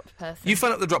up that dropped person. You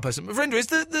phone up the drop person. Verinda, is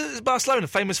the Barcelona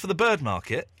famous for the bird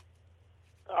market?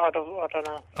 I don't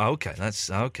know. Oh, okay, that's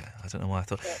okay. I don't know why I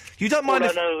thought. You don't mind All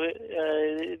if... I know,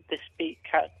 they speak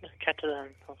Catalan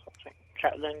or something.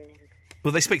 Catalonian.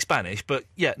 Well, they speak Spanish, but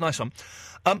yeah, nice one.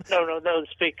 No, they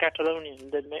speak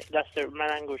Catalonian. That's their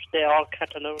language. They are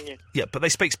Catalonian. Yeah, but they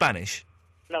speak Spanish.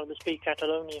 No, they speak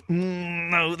Catalonian.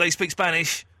 No, they speak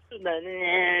Spanish. No,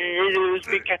 they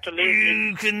speak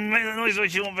Catalonian. You can make the noise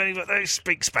what you want, Benny, but they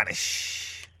speak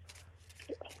Spanish.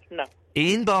 No.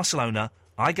 In Barcelona,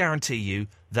 I guarantee you,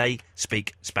 they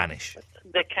speak Spanish.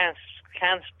 They can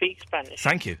speak Spanish.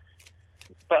 Thank you.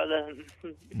 But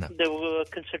No. they will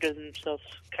consider themselves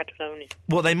Catalonian.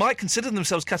 Well, they might consider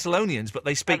themselves Catalonians, but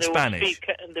they speak And Spanish.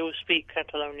 They will speak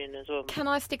Catalonian as well. Can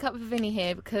I stick up for Vinny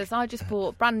here? Because I just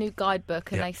bought a brand new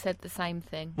guidebook and Yeah. they said the same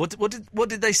thing. What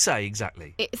did they say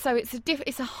exactly? So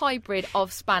it's a hybrid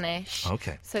of Spanish.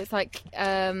 Okay. So it's like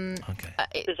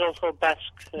There's also Basque.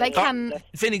 They can-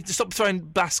 Vinny, stop throwing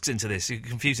Basques into this. You're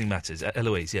confusing matters.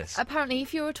 Eloise, yes. apparently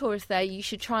if you're a tourist there, you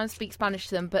should try and speak Spanish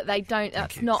to them, but they don't.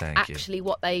 That's not thank you. actually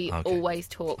what they Okay. always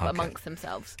talk Okay. amongst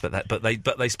themselves. But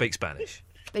they speak Spanish.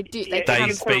 They do. They They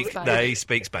can speak Spanish.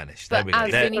 Spanish. But there we go.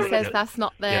 as Vinny says, that's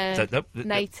not their nope.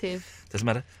 native. Doesn't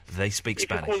matter. They speak If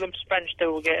Spanish. you call them Spanish, they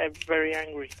will get very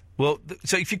angry. Well,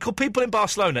 so if you call people in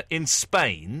Barcelona in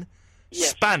Spain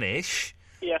Yes. Spanish,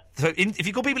 Yeah. So if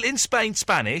you call people in Spain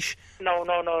Spanish, No.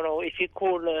 If you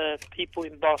call people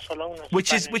in Barcelona,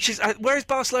 which is where is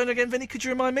Barcelona again, Vinny? Could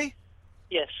you remind me?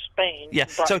 yes, Spain. Yeah.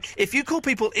 but- So if you call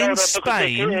people No, in because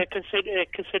Spain, they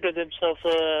consider themselves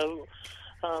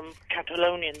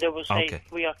Catalonian. They will say Okay.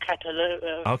 we are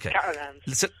Okay.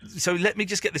 Catalans. So let me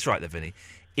just get this right there, Vinny.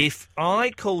 If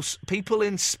I call people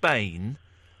in Spain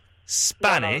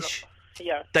Spanish,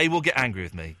 Yeah. they will get angry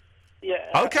with me. Yeah.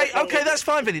 Okay, as long as- that's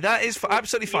fine, Vinny. That is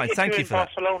absolutely fine. if Thank you're you in for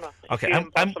that. Barcelona. If Okay, you're in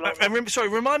Barcelona, sorry,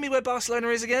 remind me where Barcelona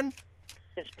is again?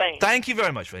 in Spain. Thank you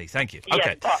very much, Vinny. Thank you. Yeah,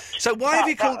 Okay. but- So why have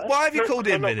you called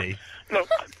in, Vinny? No.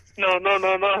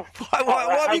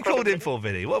 What have you called in for,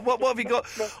 Vinny? What have you got?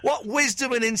 What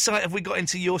wisdom and insight have we got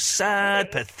into your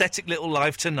sad, pathetic little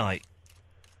life tonight?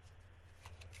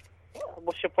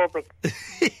 What's your problem?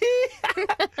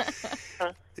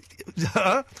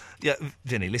 Huh? Yeah,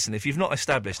 Vinny, listen, if you've not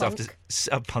established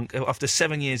after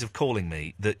 7 years of calling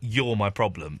me that you're my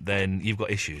problem, then you've got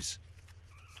issues.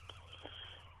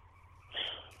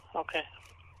 Okay.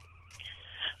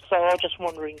 So I was just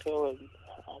wondering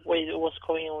what's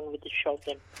going on with the show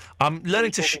then. I'm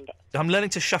learning What are to you talking I'm learning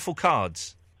to shuffle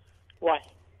cards Why?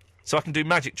 so I can do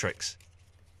magic tricks.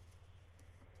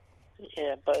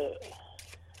 Yeah, but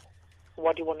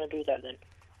why do you want to do that then?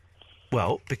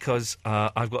 Well, because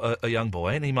I've got a young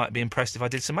boy and he might be impressed if I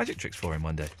did some magic tricks for him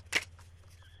one day.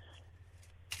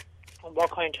 Why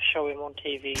can't you show him on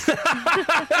TV?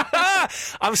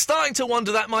 I'm starting to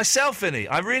wonder that myself, Vinny.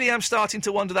 I really am starting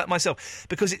to wonder that myself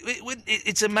because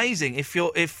it's amazing if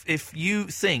you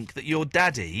think that your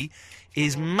daddy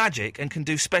is magic and can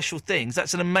do special things.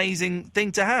 That's an amazing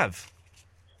thing to have.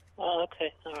 Oh,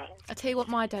 okay, all right. I tell you what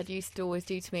my dad used to always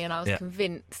do to me, and I was Yeah.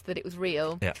 convinced that it was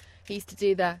real. Yeah. He used to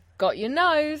do the, got your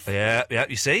nose. Yeah.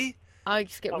 You see, I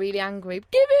used to get really angry.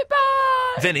 Give it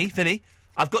back! Vinny,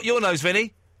 I've got your nose,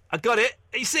 Vinny. I got it.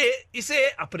 You see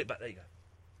it? I'll put it back. There you go.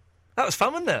 That was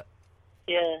fun, wasn't it?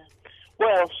 Yeah.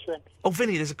 What else then? Oh,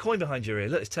 Vinny, there's a coin behind your ear.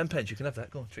 Look, it's 10 pence. You can have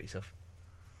that. Go on, treat yourself.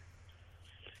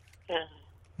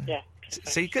 Yeah.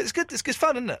 See, it's good. It's good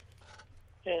fun, isn't it?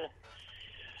 Yeah.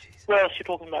 What else are you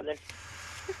talking about then?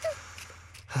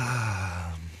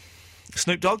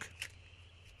 Snoop Dogg.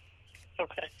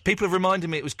 Okay. People have reminded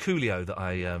me it was Coolio that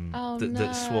I Oh, that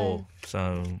no. swore.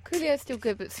 So Coolio's still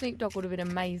good, but Snoop Dogg would have been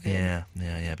amazing. yeah,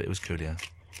 but it was Coolio.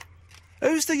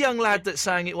 Who's the young lad that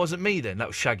sang "It Wasn't Me"? Then that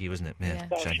was Shaggy, wasn't it? Yeah.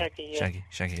 That was Shaggy, yeah.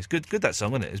 Shaggy. It's good that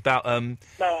song, wasn't it? It's about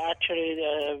No, actually,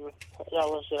 that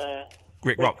was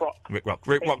Rick Rock. Rick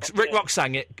Rock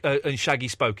sang it, and Shaggy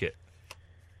spoke it.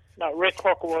 No, Rick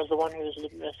Rock was the one who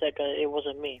said it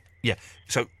wasn't me. Yeah.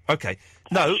 So okay,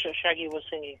 no, Shaggy was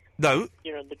singing. no,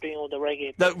 You know, doing all the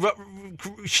reggae.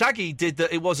 no. Shaggy did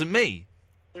that. It wasn't me.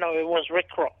 No, it was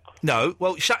Rick Rock. No,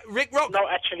 well, Rick Rock. No,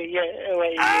 actually, yeah.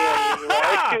 Wait, Ah!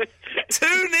 you're right.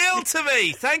 2-0 to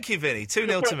me. Thank you, Vinny.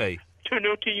 2-0 to me.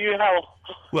 2-0 to you, how?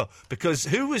 Well, because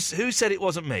who said it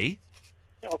wasn't me?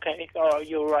 Okay, oh,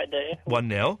 you're right there.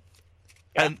 1-0.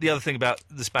 And the other thing about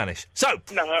the Spanish. So,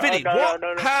 No, Vinny, no, what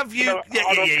no, no. have you... No, yeah,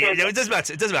 I don't care. it doesn't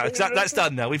matter. It doesn't matter. 'Cause that's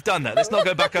done now. We've done that. Let's not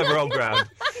go back over old ground.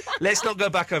 Let's not go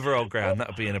back over old ground. That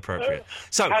would be inappropriate.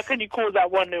 So, How can you call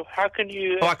that 1-0? How can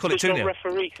you... Oh, I call it there's no 2-0.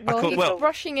 referee. Well, he's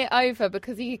brushing it over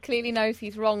because he clearly knows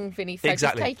he's wrong, Vinny. So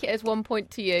Exactly. just take it as 1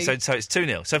 point to you. so it's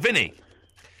 2-0. So, Vinny,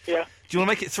 Yeah, do you want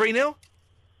to make it 3-0?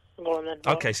 go on then. go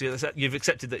on. Okay, so you've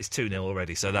accepted that it's 2-0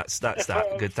 already. So that's that.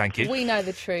 Good, thank you. We know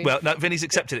the truth. Well, no, Vinny's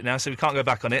accepted it now, so we can't go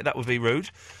back on it. That would be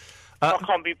rude. I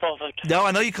can't be bothered. No,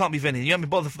 I know you can't be Vinny. You haven't been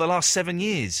bothered for the last 7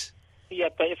 years. Yeah,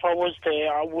 but if I was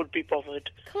there, I would be bothered.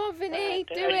 Come on, Vinny,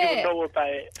 do You would it. know about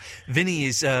it. Vinny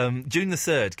is June the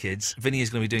 3rd, kids. Vinny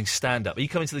is going to be doing stand-up. Are you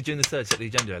coming to the June the 3rd set the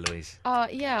agenda, Eloise?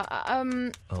 Yeah.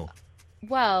 Oh.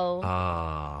 Well,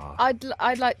 Ah.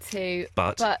 I'd like to,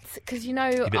 But? because you know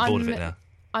You're a bit bored of it now.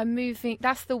 I'm moving.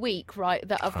 That's the week, right?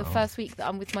 The first week that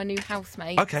I'm with my new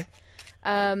housemate. Okay.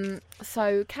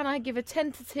 So can I give a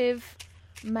tentative?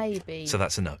 Maybe. So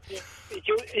that's a no.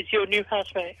 Is your new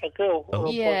housemate a girl? Or a boy?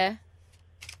 Yeah.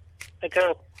 A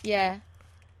girl? Yeah.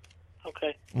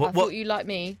 Okay. I thought you like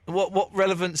me. What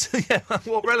relevance? Yeah,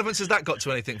 what relevance has that got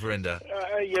to anything, Verinda?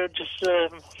 You're just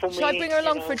for me. Shall I bring her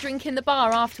along you know. for a drink in the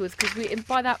bar afterwards? Because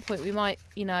by that point we might,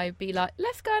 be like,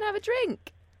 let's go and have a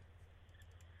drink.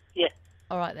 Yeah.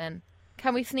 All right then.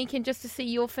 Can we sneak in just to see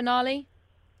your finale?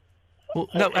 Well,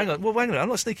 no, hang on. Well, hang on. I'm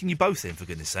not sneaking you both in, for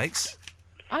goodness sakes.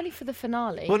 Only for the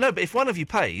finale. Well, no, but if one of you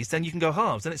pays, then you can go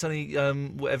halves. Then it's only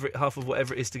half of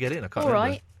whatever it is to get in. I can't All remember.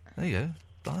 right. There you go.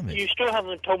 Blimey. You still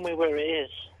haven't told me where it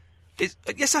is.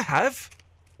 Yes, I have.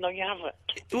 No, you haven't.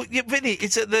 Well, yeah, Vinny,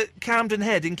 it's at the Camden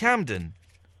Head in Camden.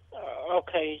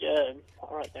 Okay,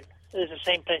 all right then. It's the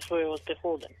same place where it was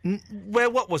before then. Where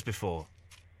what was before?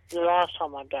 The last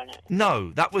time I've done it.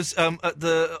 No, that was at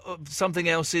the something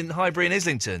else in Highbury and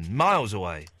Islington, miles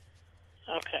away.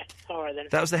 Okay, all right then.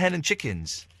 That was the Hen and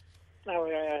Chickens. Oh,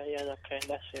 yeah, okay,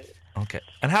 that's it. Okay.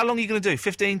 And how long are you going to do?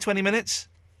 15, 20 minutes?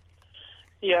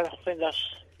 Yeah, I think that's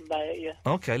about it, yeah.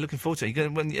 Okay, looking forward to it.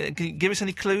 Can you give us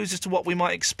any clues as to what we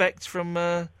might expect from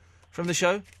the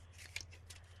show?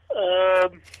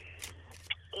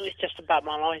 It's just about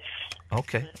my life.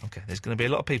 Okay. There's going to be a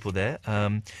lot of people there.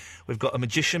 We've got a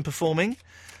magician performing,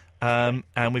 and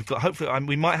we've got hopefully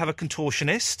we might have a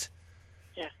contortionist.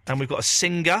 Yeah. And we've got a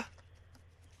singer.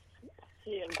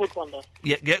 Yeah, good one though.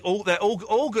 Yeah. They're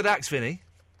all good acts, Vinny.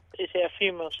 Is it a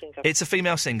female singer? It's a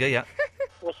female singer. Yeah.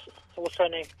 What's her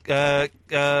name?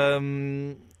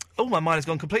 My mind has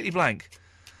gone completely blank.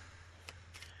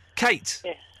 Kate.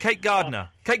 Yeah. Kate Gardner.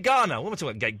 Kate Garner. What am I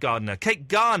talking about? Kate Gardner. Kate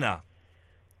Garner.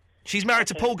 She's married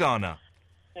to Paul Garner.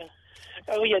 Yeah.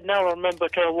 Oh, yeah, now I remember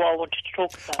what I wanted to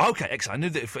talk about. Okay, excellent. I knew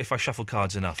that if I shuffled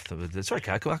cards enough... Sorry,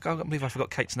 Kate, I can't believe I forgot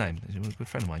Kate's name. She's a good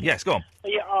friend of mine. Yes, go on.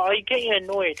 Yeah, are you getting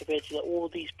annoyed with all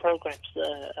these programs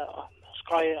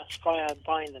Sky are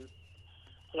buying them?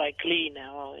 Like Glee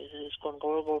now, it's going to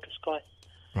go over to Sky.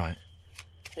 Right.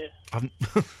 Yeah.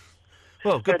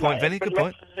 Well, good point, Vinny, good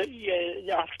point. Yeah,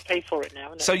 you have to pay for it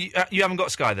now. So you haven't got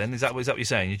Sky then? Is that what you're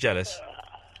saying? You're jealous?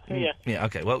 Yeah. Yeah,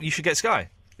 okay. Well, you should get Sky.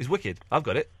 It's wicked. I've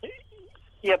got it.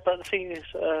 Yeah, but the thing is...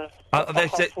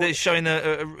 they're showing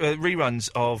reruns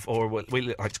of, or what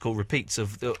we like to call repeats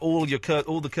of, all the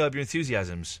Curb Your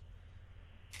Enthusiasms.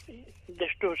 They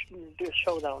still do a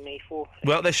show that on E4.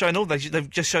 Well, they're showing they've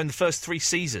just shown the first 3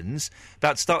 seasons.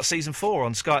 That starts season 4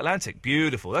 on Sky Atlantic.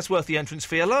 Beautiful. That's worth the entrance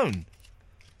fee alone.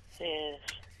 Yes.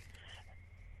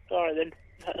 All right, then.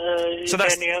 So is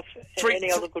that's there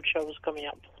any other good shows coming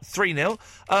up?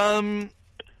 3-0.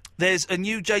 There's a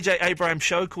new J.J. Abrams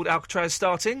show called Alcatraz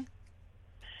starting.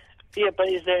 Yeah, but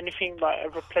is there anything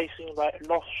like replacing like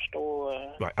Lost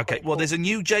or... Right, okay. Well, there's a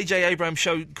new J.J. Abrams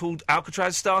show called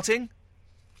Alcatraz starting.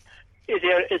 Is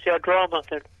there a drama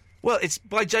then? Well, it's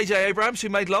by J.J. Abrams, who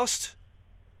made Lost.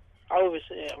 Oh,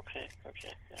 yeah, okay.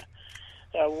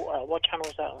 Yeah. What channel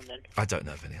is that on then? I don't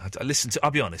know, Vinny.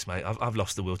 I'll be honest, mate. I've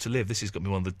lost the will to live. This has got me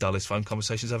one of the dullest phone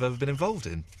conversations I've ever been involved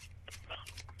in.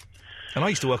 And I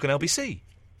used to work on LBC.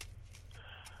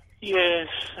 Yes.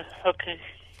 Okay.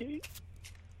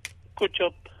 Good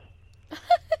job.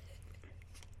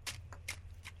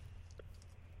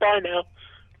 Bye now.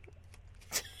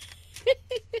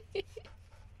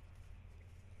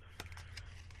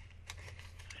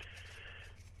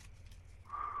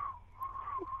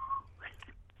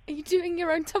 Are you doing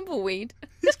your own tumbleweed?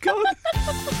 He's gone.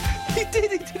 He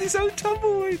did his own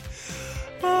tumbleweed.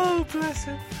 Oh, bless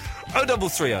him.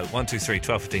 0330 123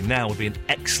 1215. Now would be an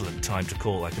excellent time to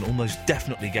call. I can almost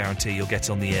definitely guarantee you'll get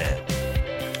on the air.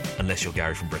 Unless you're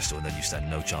Gary from Bristol, and then you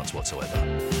stand no chance whatsoever.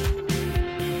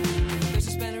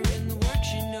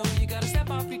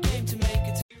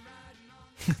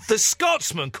 The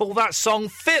Scotsman call that song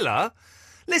Filler?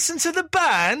 Listen to the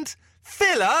band?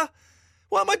 Filler?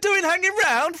 What am I doing hanging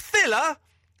round? Filler?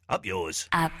 Up yours.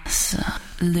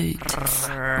 Absolute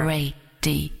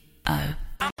radio.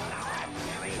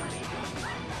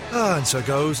 And so it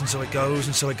goes, and so it goes,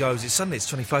 and so it goes. It's Sunday, it's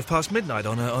 25 past midnight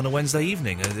on a Wednesday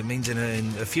evening. It means in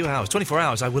a few hours, 24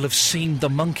 hours, I will have seen the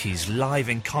Monkees live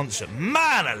in concert.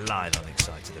 Man alive, I'm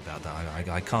excited about that.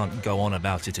 I can't go on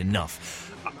about it enough.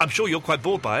 I'm sure you're quite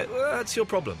bored by it. Well, that's your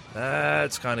problem.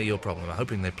 That's kind of your problem. I'm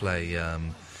hoping they play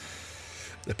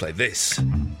this.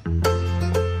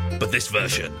 But this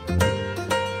version.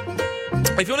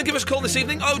 If you want to give us a call this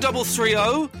evening,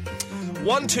 0330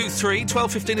 123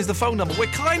 1215 is the phone number. We're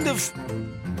kind of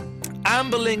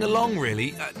ambling along,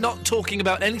 really, not talking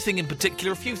about anything in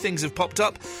particular. A few things have popped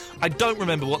up. I don't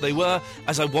remember what they were,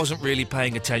 as I wasn't really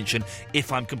paying attention,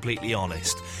 if I'm completely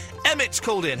honest. Emmett's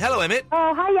called in. Hello, Emmett.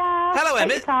 Oh, hiya. Hello, Take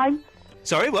Emmett. your time.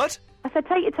 Sorry, what? I said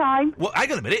take your time. Well,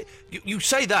 hang on a minute. You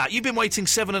say that. You've been waiting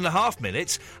 7.5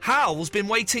 minutes. Hal's been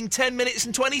waiting 10 minutes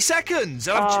and 20 seconds.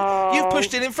 You've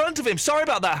pushed in front of him. Sorry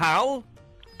about that, Hal.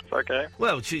 It's okay.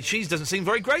 Well, she doesn't seem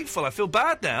very grateful. I feel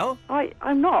bad now.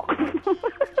 I'm not.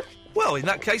 Well, in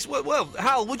that case, well,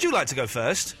 Hal, would you like to go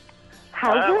first?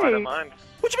 How I rude. don't mind.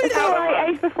 What do you mean, It's how... all right,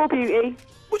 age before beauty.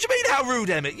 What do you mean, how rude,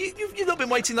 Emmett? You've not been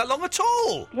waiting that long at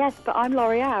all. Yes, but I'm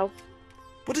L'Oreal.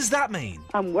 What does that mean?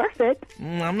 I'm worth it.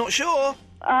 I'm not sure.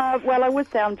 Well, I would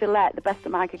say I'm Gillette, the best a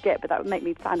man could get, but that would make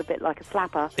me sound a bit like a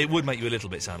slapper. It would make you a little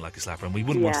bit sound like a slapper, and we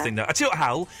wouldn't want to think that. I tell you what,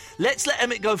 Hal, let's let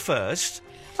Emmett go first.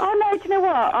 Oh, no, do you know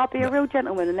what? I'll be a real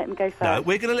gentleman and let him go first. No,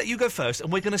 we're going to let you go first,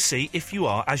 and we're going to see if you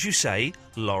are, as you say,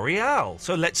 L'Oreal.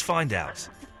 So let's find out.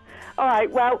 All right,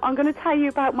 well, I'm going to tell you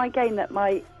about my game that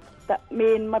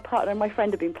me and my partner and my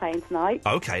friend have been playing tonight.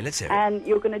 Okay, let's hear it. And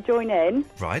you're going to join in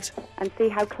Right. and see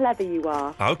how clever you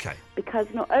are. Okay. Because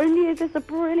not only is this a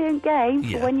brilliant game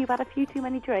Yeah. for when you've had a few too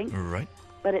many drinks, Right.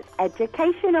 but it's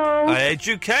educational.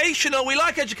 Educational. We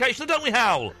like educational, don't we,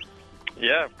 Hal?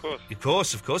 Yeah, of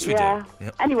course. Of course we yeah. do.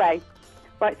 Yep. Anyway,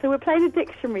 right, so we're playing a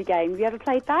dictionary game. Have you ever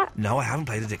played that? No, I haven't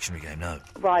played a dictionary game, no.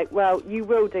 Right, well, you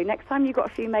will do. Next time you've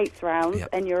got a few mates around Yep.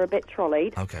 and you're a bit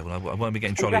trolleyed, Okay, well, I won't be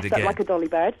getting and trolleyed dressed again. up like a dolly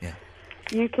bird, Yeah.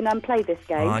 you can play this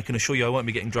game. I can assure you I won't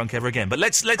be getting drunk ever again. But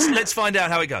let's find out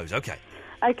how it goes. Okay.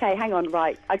 Okay, hang on,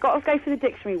 right. I got to go for the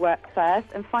dictionary work first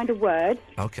and find a word.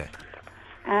 Okay.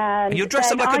 And You're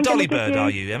dressed up then like a I'm dolly gonna give bird, are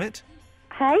you, Emmett?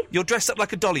 Hey? You're dressed up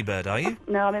like a dolly bird, are you?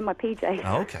 No, I'm in my PJs.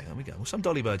 Oh, okay, there we go. Well, some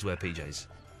dolly birds wear PJs.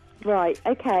 Right,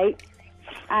 okay.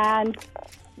 And,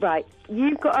 right,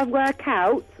 you've got to work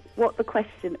out what the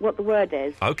word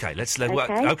is. Okay, let's work.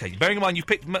 Okay. Okay, bearing in mind you've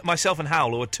picked myself and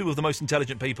Howell, who are two of the most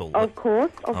intelligent people. Of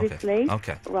course, obviously.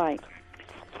 Okay. Right.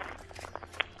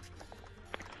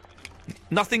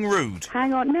 Nothing rude.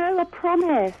 Hang on, no, I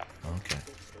promise. Okay.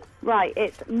 Right,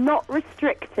 it's not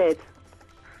restricted.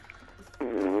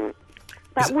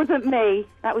 That wasn't me.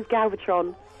 That was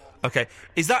Galvatron. Okay,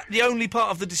 is that the only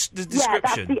part of the Yeah, description?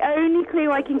 that's the only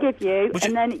clue I can give you, Would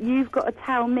and then you've got to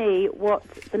tell me what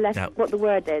Now, what the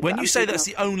word is. When that you I'm say thinking that's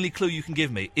the only clue you can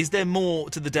give me, is there more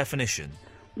to the definition?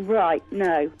 of. Right,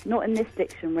 no, not in this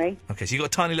dictionary. Okay, so you've got a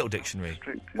tiny little dictionary.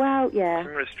 Well, yeah,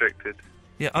 Unrestricted.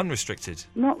 Yeah, unrestricted.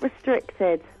 not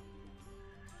restricted.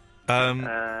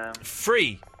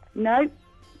 Free. No,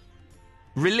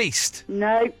 Released.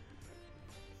 no.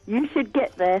 You should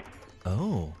get this.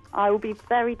 Oh. I will be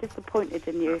very disappointed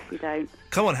in you if you don't.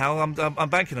 Come on, Hal, I'm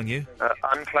banking on you.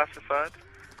 Unclassified.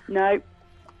 No.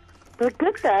 But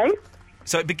good though.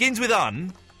 So it begins with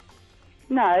un.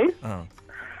 No. Oh.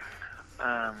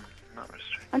 Not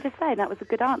restricted. I'm just saying that was a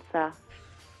good answer.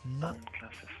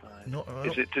 Unclassified. Not,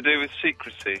 Is it to do with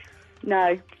secrecy?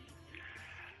 No.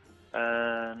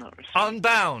 Not restricted.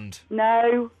 Unbound.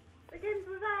 No. Begins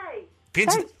with A.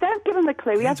 Begins Don't give him the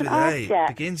clue. He Begins hasn't with asked A. yet.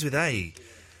 Begins with A.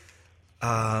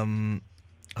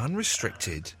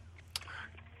 Unrestricted.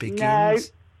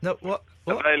 Begins. No. What?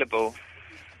 Available.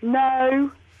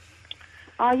 No.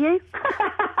 Are you?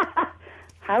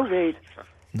 How rude.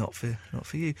 Not for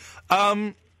you.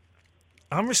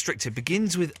 Unrestricted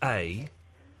begins with A.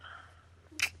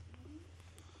 Do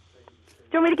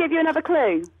you want me to give you another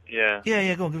clue? Yeah.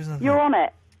 Yeah. Go on, give us another. You're on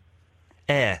it.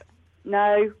 Air.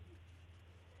 No.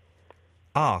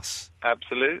 Arse.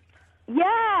 Absolute.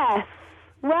 Yes.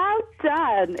 Well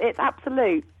done. It's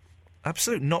absolute.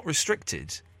 Absolute. Not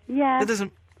restricted. Yeah. That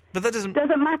doesn't. But that doesn't.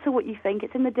 Doesn't matter what you think.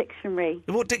 It's in the dictionary.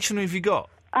 What dictionary have you got?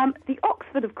 The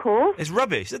Oxford, of course. It's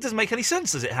rubbish. That doesn't make any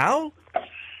sense, does it, Hal?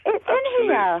 It's in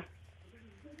here.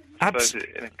 I suppose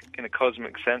in a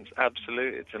cosmic sense,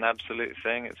 absolute. It's an absolute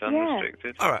thing. It's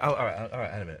unrestricted. All right.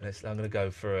 Hang a minute. I'm going to go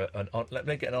for let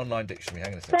me get an online dictionary.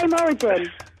 Hang on a second. Same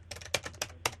origin.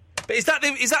 But is that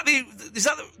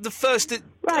the first?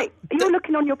 Right. You're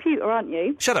looking on your computer, aren't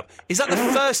you? Shut up. Is that the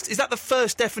first? Is that the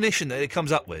first definition that it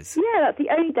comes up with? Yeah, that's the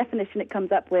only definition it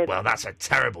comes up with. Well, that's a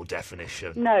terrible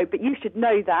definition. No, but you should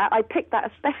know that. I picked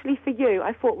that especially for you.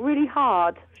 I fought really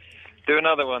hard. Do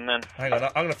another one then. Hang on,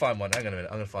 I'm going to find one. Hang on a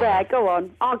minute. I'm going to find Yeah, one. go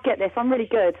on. I'll get this. I'm really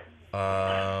good.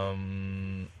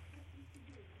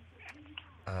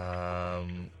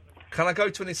 Can I go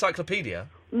to an encyclopedia?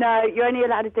 No, you're only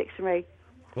allowed a dictionary.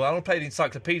 Well, I want to play the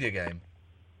encyclopedia game.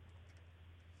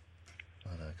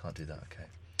 Oh, no, I can't do that.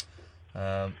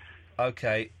 Okay.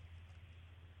 Okay.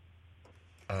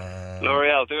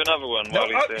 L'Oreal, do another one while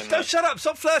he's doing no, that. shut up.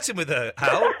 Stop flirting with her,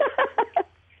 Hal.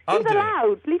 He's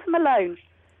allowed. Leave him alone.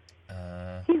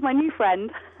 He's my new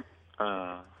friend.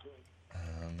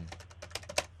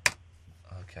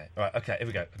 Okay. Right. Okay. Here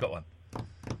we go. I've got one.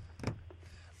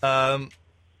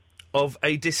 Of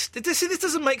a this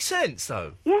doesn't make sense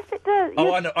though. Yes, it does.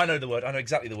 Oh, I know the word. I know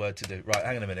exactly the word to do. Right.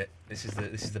 Hang on a minute. This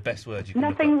is the best word you can.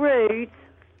 Nothing rude.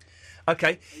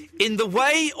 Okay. In the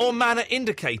way or manner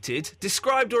indicated,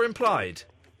 described or implied.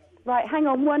 Right. Hang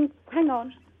on. Hang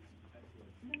on.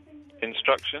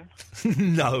 Instruction.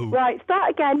 No. Right.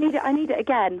 Start again. I need it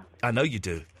again. I know you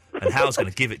do. And Hal's going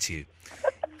to give it to you.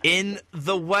 In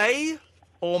the way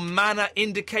or manner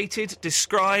indicated,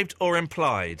 described or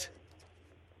implied.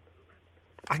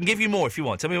 I can give you more if you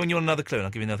want. Tell me when you want another clue and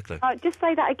I'll give you another clue. Just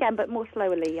say that again, but more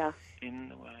slowly, yeah. In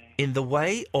the way. In the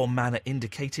way or manner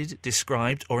indicated,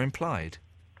 described or implied.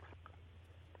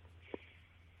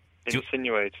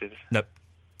 Insinuated. No.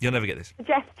 You'll never get this.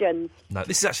 Suggestions. No,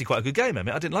 this is actually quite a good game,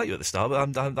 Emmett. I didn't like you at the start,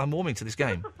 but I'm warming to this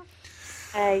game.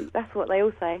 Hey, that's what they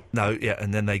all say. No, yeah,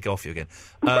 and then they go off you again.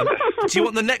 Do you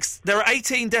want the next? There are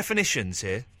 18 definitions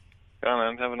here. Go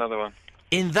on, then, have another one.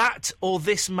 In that or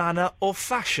this manner or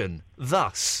fashion.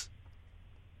 Thus.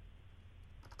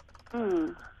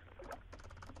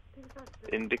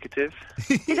 Indicative.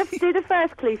 do the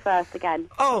first clue first again.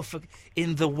 Oh,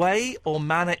 in the way or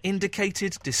manner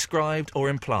indicated, described or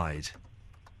implied.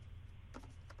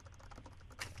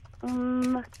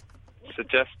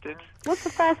 Suggested. What's the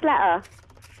first letter?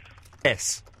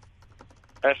 S.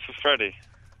 S for Freddy.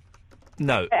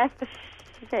 No. S for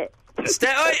shit.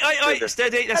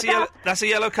 Steady. That's a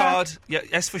yellow card. Yeah,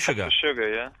 S for sugar. S for sugar,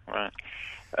 yeah. Right.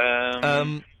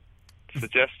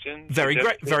 Suggestion. Very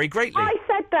greatly. I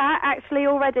said that actually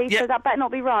already, so that better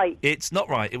not be right. It's not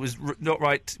right. It was not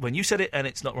right when you said it, and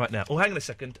it's not right now. Oh, hang on a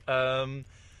second.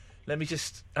 Let me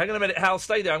just hang on a minute. Hal,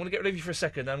 stay there. I'm going to get rid of you for a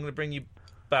second. I'm going to bring you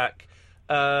back.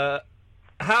 Hal,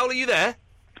 are you there?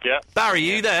 Yeah. Barry,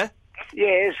 are you there?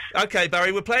 Yes. Okay,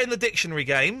 Barry, we're playing the dictionary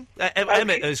game.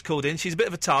 Emmett has called in. She's a bit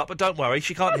of a tart, but don't worry,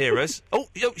 she can't hear us.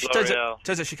 She turns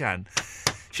out she can.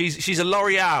 She's a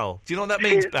L'Oreal. Do you know what that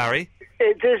means, Barry?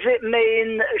 Does it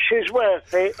mean she's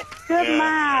worth it? Good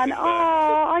man. Oh,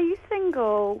 are you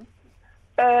single?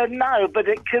 No, but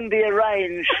it can be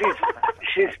arranged.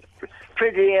 She's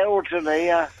pretty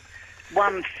elderly.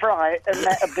 One fright, and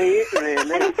that'll be it,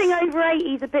 really. Anything over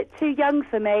 80 is a bit too young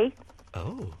for me.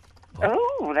 Oh,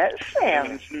 that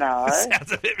sounds nice. That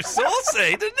sounds a bit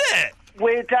saucy, doesn't it?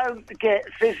 We don't get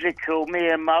physical, me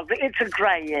and Margaret. It's a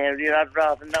grey area. I'd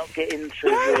rather not get into.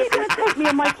 Where are you going to take me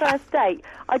on my first date?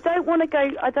 I don't want to go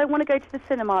to the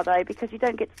cinema though, because you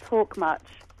don't get to talk much.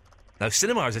 No,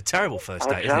 cinema is a terrible first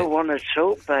date, I isn't it? don't want to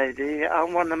talk, baby. I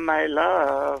want to make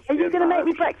love. Are you going to make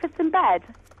me breakfast in bed?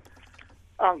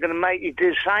 I'm going to make you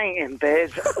do something in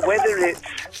bed, whether it's.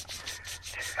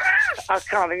 I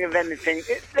can't think of anything.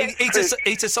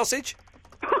 Eat a sausage?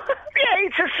 Yeah,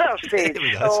 eat a sausage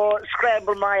or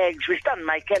scramble my eggs, which doesn't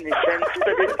make any sense,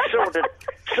 but it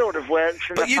sort of works.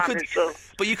 But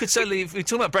you could certainly, if we're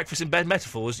talking about breakfast in bed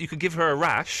metaphors, you could give her a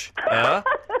rash.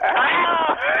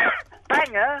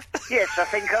 Banger? Yes, I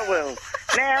think I will.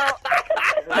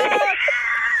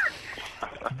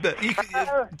 But you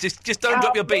just don't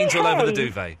drop your beans all over the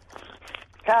duvet.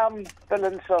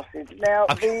 Cumberland sausage. Now,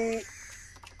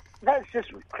 that's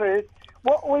just crude.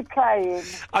 What are we playing?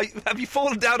 Have you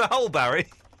fallen down a hole, Barry?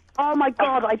 Oh, my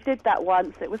God, I did that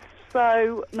once. It was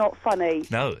so not funny.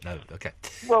 No, okay.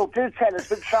 Well, do tell us,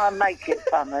 but try and make it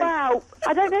funny. Well,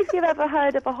 I don't know if you've ever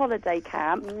heard of a holiday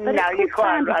camp. But No, you're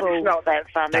quite right. It's not that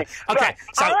funny. Okay, right.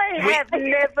 so I have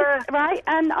never... Right,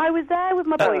 and I was there with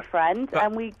my boyfriend,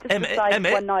 and we just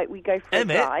decided one night we'd go for a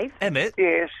drive. Emmett?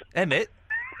 Yes? Emmett?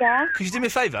 Yeah? Could you do me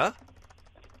a favour?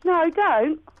 No,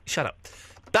 don't. Shut up.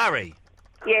 Barry?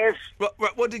 Yes?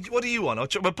 What do you want?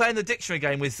 We're playing the dictionary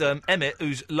game with Emmett,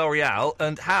 who's L'Oreal,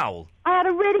 and Hal. I had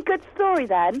a really good story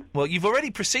then. Well, you've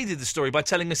already preceded the story by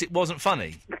telling us it wasn't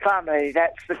funny. Funny,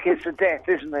 that's the kiss of death,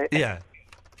 isn't it? Yeah.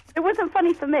 It wasn't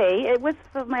funny for me, it was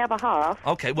for my other half.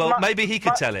 Okay, well, maybe he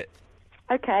could tell it.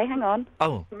 Okay, hang on.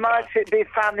 Oh. Might it be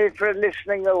funny for a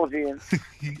listening audience?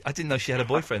 I didn't know she had a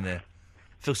boyfriend there.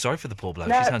 Feel sorry for the poor bloke.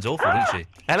 No. She sounds awful, doesn't she?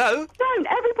 Hello? Don't.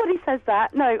 Everybody says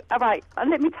that. No. All right.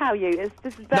 Let me tell you.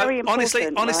 This is very important.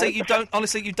 Honestly, right? you don't.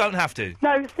 Honestly, you don't have to.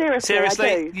 No, seriously, I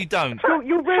do. You don't.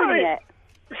 You're ruining it.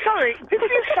 Sorry, did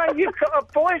you say you've got a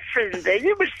boyfriend there?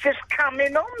 You was just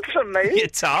coming on to me. You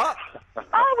tart.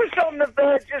 I was on the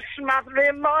verge of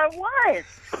smothering my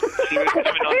wife. She was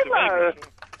coming on to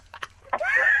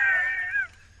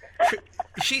me.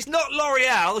 She's not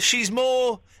L'Oreal. She's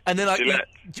more. And then How there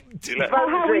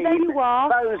you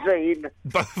are. Bozine.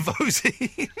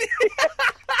 Vosine.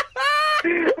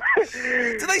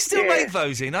 Do they still make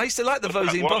Vosine? I used to like the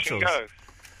Vosine Wash bottles. and go.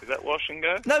 Is that wash and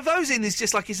go? No, Vosine is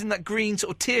just like it's in that green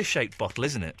sort of tear-shaped bottle,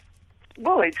 isn't it?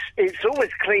 Well, it's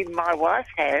always clean my wife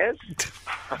has.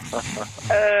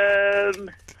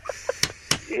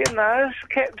 It's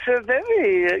kept her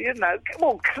very,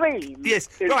 clean. Yes,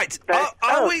 right.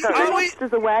 Are we?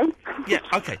 away. Yeah,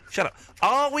 okay, shut up.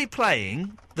 Are we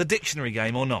playing the dictionary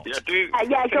game or not?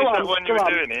 Yeah, go on. When you were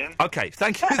doing it. Okay,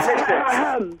 thank you.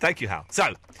 Thank you, Hal.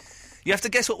 So, you have to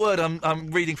guess what word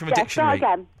I'm reading from a dictionary,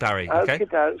 try again. Barry, okay?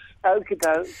 Okie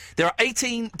dokes. There are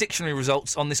 18 dictionary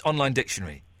results on this online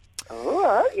dictionary.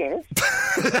 Oh, yes.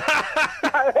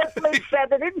 That makes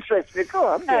sounded interesting. Go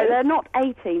on. No, they're not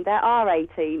 18. There are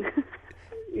 18.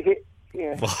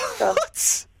 Yeah.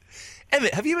 What?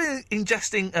 Emmett, have you been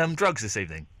ingesting drugs this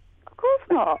evening? Of course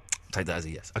not. Take that as a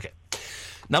yes. Okay.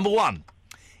 Number 1.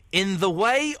 In the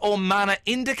way or manner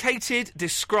indicated,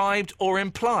 described or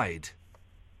implied.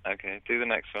 Okay, do the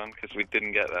next one, because we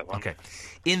didn't get that one. Okay.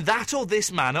 In that or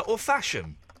this manner or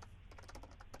fashion.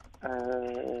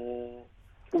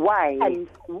 Way.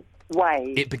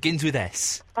 Way. It begins with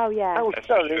S. Oh, yeah. Oh,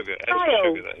 Extra sorry. sugar, extra Style.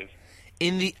 sugar, that is.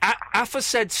 In the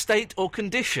aforesaid state or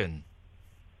condition.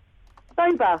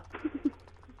 Sober.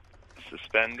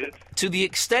 Suspended. To the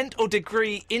extent or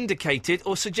degree indicated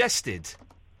or suggested.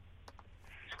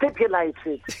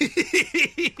 Stipulated.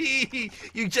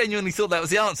 You genuinely thought that was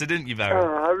the answer, didn't you, Barry?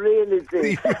 Oh, I really did.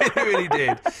 You really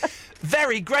did.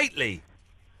 Very greatly.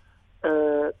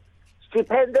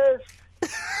 Stupendous.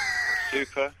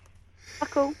 Super.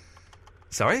 Suckle.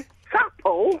 Sorry?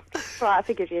 Supple. Right, I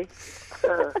forgive you.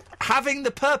 Having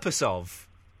the purpose of.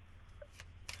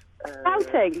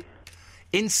 Outing.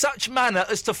 In such manner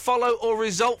as to follow or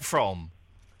result from.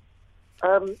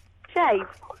 Shave.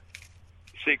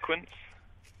 Sequence.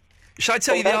 Shall I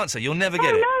tell you the answer? You'll never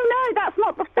get Oh, it. no, that's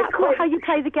not how you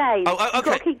play the game. Oh, You've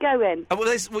got to keep going.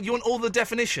 Well, you want all the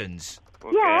definitions?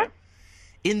 Yeah.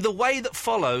 In the way that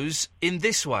follows, in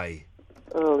this way.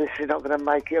 Oh, this is not going to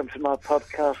make it onto my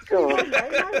podcast. Go on.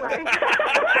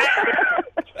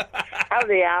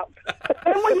 Hurry up.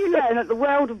 Then when you learn that the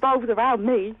world revolves around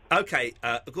me. Okay,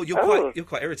 you're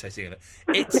quite irritating of it.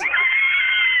 It's,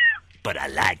 but I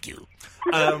like you.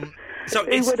 So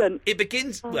it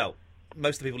begins. Well,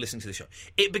 most of the people listening to the show.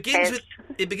 It begins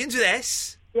with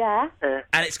S. Yeah.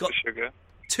 And it's got sugar.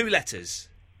 2 letters.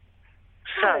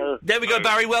 So there we go,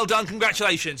 Barry. Well done.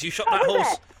 Congratulations. You shot that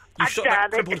horse. You shot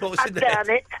that crippled horse in the head.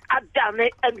 I've done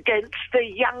it against the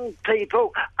young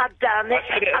people. I've done it.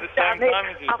 I've done it.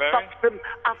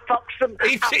 I foxed them.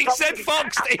 He said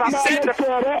foxed. He said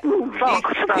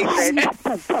foxed.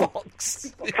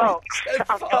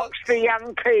 I foxed the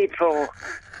young people.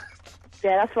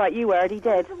 Yeah, that's right. You were, and he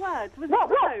did. What was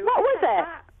it?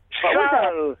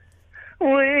 So,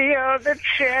 we are the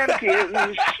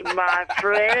champions, my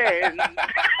friend.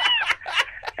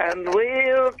 And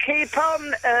we'll keep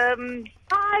on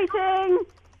fighting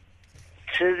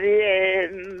to the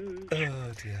end.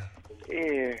 Oh, dear.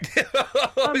 Yeah.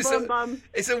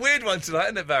 It's a weird one tonight,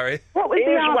 isn't it, Barry? What was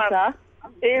the answer?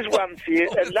 Here's one for you.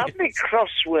 A lovely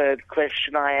crossword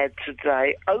question I had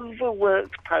today.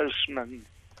 Overworked postman.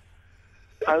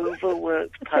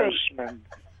 Overworked postman.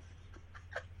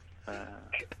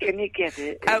 Can you get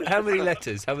it? How many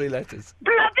letters? How many letters?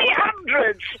 Bloody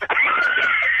hundreds!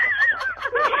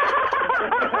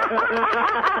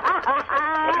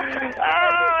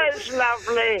 Oh, it's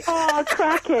lovely. Oh,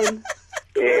 cracking.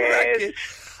 Yes.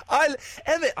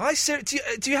 Emmett,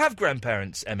 do you have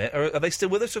grandparents, Emmett? Or are they still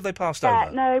with us, or have they passed over?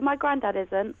 No, my granddad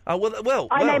isn't. Oh, well.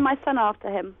 I named my son after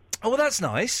him. Oh, well, that's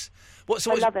nice.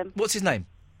 I love him. What's his name?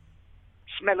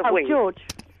 Smell of weed. George.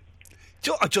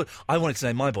 George. I wanted to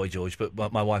name my boy George,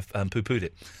 but my wife poo-pooed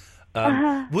it.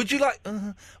 Would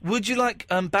you like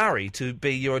Barry to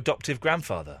be your adoptive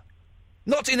grandfather?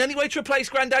 Not in any way to replace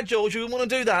Grandad George. We wouldn't want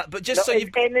to do that, but just Not so in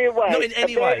you've any way. Not in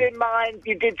any Bear way. in mind,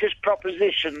 you did just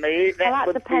proposition me.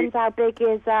 That depends how big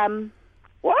his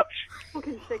What?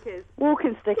 Walking stick is.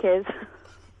 Walking stick is.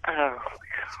 Oh,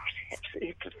 God,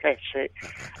 it's pathetic.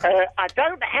 I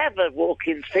don't have a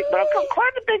walking stick, but I've got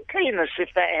quite a big penis,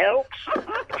 if that helps.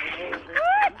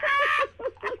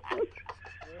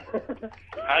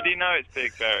 How do you know it's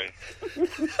big, Barry?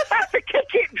 I have to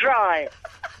kick it dry.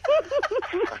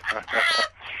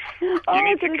 You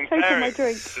need to compare it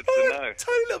to know.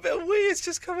 Tiny little bit of wee has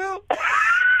just come out.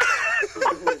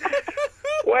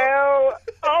 Well,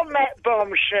 on that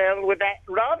bombshell, with that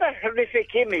rather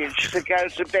horrific image to go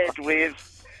to bed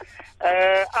with,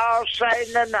 I'll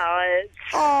say night.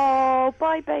 Oh,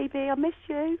 bye, baby. I miss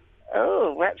you.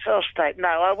 Oh, that's our state. No,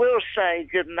 I will say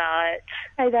good night.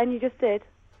 Hey, then, you just did.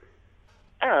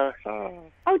 Oh.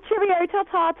 Oh, cheerio,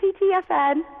 ta-ta,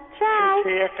 TTFN. Ciao.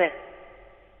 TTFN.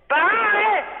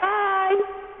 Bye. Bye.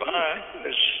 Bye.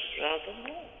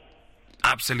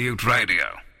 Absolute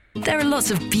Radio. There are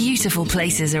lots of beautiful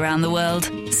places around the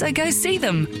world, so go see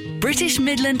them. British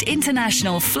Midland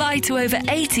International fly to over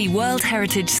 80 World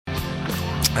Heritage.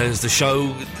 As the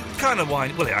show kind of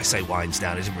I say winds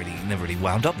down. It never really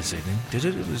wound up this evening, did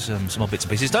it? It was some odd bits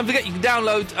and pieces. Don't forget, you can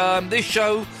download this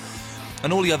show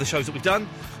and all the other shows that we've done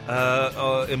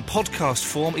in podcast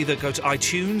form. Either go to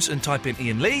iTunes and type in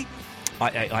Ian Lee,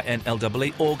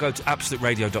 IAINLEE, or go to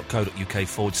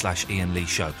absoluteradio.co.uk/Ian Lee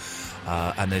Show.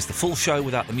 And there's the full show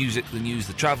without the music, the news,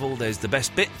 the travel. There's the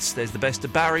best bits. There's the best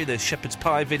of Barry. There's Shepherd's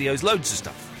Pie videos, loads of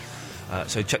stuff.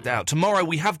 So check that out. Tomorrow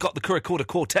we have got the Kurrakorda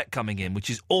Quartet coming in, which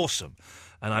is awesome.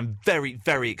 And I'm very,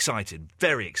 very excited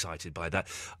by that.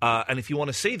 And if you want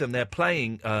to see them, they're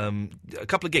playing a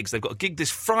couple of gigs. They've got a gig this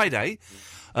Friday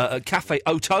at Cafe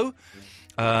Oto.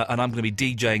 and I'm going to be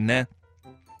DJing there,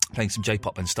 playing some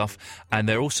J-pop and stuff. And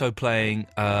they're also playing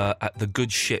at the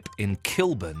Good Ship in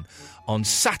Kilburn on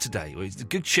Saturday. The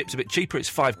Good Ship's a bit cheaper. It's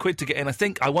 £5 to get in, I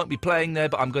think. I won't be playing there,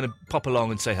 but I'm going to pop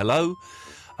along and say hello.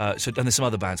 And there's some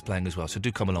other bands playing as well, so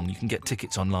do come along. You can get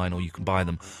tickets online or you can buy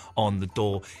them on the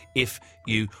door if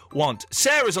you want.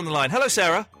 Sarah's on the line. Hello,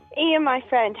 Sarah. Ian, my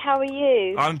friend, how are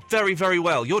you? I'm very, very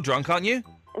well. You're drunk, aren't you?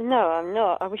 No, I'm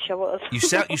not. I wish I was. You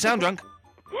sound drunk.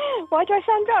 Why do I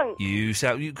sound drunk? You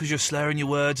sound... Because you're slurring your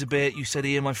words a bit. You said,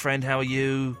 Ian, my friend, how are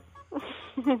you?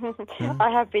 I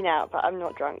have been out, but I'm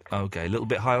not drunk. OK, a little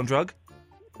bit high on drug?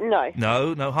 No.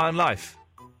 No, high on life?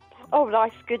 Oh,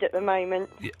 life's good at the moment.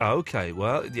 Yeah, OK,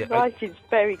 well... Yeah, Life is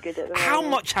very good at the moment. How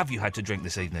much have you had to drink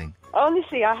this evening?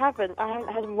 Honestly, I haven't. I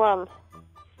haven't had one.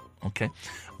 OK.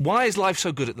 Why is life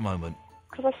so good at the moment?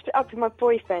 Because I split up with my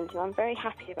boyfriend and I'm very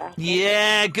happy about it.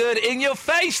 Yeah, good. In your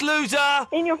face, loser!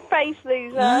 In your face,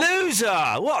 loser.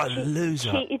 Loser! What a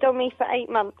loser. Cheated on me for 8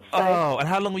 months. So. Oh, and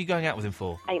how long were you going out with him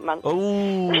for? 8 months.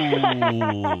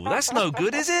 Oh, that's no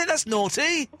good, is it? That's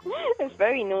naughty. It's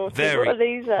very naughty. Very. What a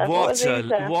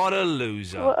loser. What a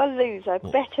loser. What a loser.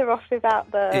 Better off without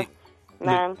the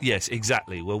man. Yes,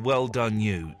 exactly. Well, well done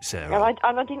you, Sarah.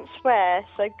 And I didn't swear,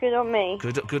 so good on me.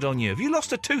 Good on you. Have you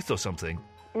lost a tooth or something?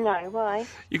 No, why?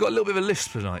 You got a little bit of a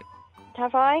lisp tonight.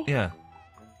 Have I? Yeah.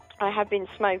 I have been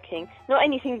smoking. Not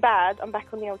anything bad. I'm back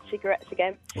on the old cigarettes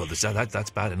again. Well, that's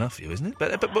bad enough for you, isn't it?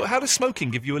 But how does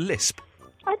smoking give you a lisp?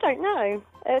 I don't know.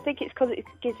 I think it's because it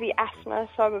gives me asthma,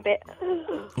 so I'm a bit...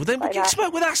 Well, then like you that.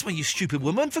 smoke with asthma, you stupid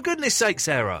woman. For goodness sake,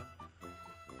 Sarah.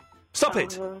 Stop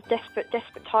it. Desperate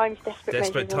times, desperate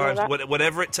measures and all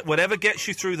that. Whatever gets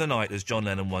you through the night, as John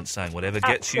Lennon once sang. Whatever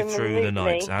gets you through the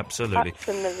night. Absolutely.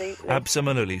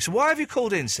 Absolutely. So why have you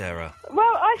called in, Sarah?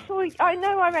 Well, I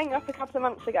know I rang up a couple of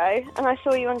months ago, and I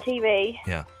saw you on TV.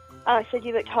 Yeah. And I said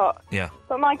you looked hot. Yeah.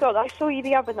 But my God, I saw you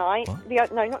the other night. No, not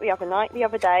the other night. The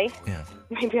other day. Yeah.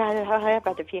 Maybe I have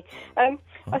had a few. I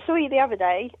saw you the other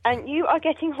day, and you are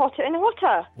getting hotter and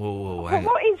hotter. Whoa, hang on.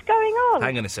 What is going on?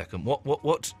 Hang on a second.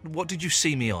 What did you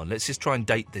see me on? Let's just try and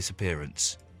date this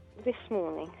appearance. This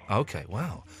morning. Okay,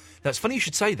 wow. That's funny you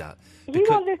should say that. You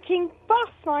are looking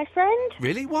buff, my friend.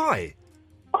 Really? Why?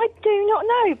 I do not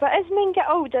know, but as men get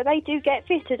older, they do get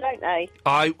fitter, don't they?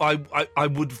 I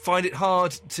would find it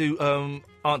hard to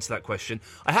answer that question.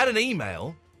 I had an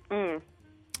email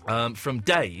from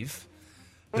Dave,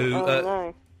 who...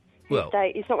 no. Well,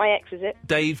 Dave, it's not my ex, is it?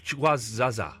 Dave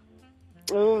Chwazaza.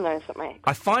 Oh, no, it's not my ex.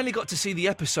 I finally got to see the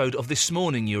episode of This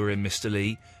Morning you were in, Mr.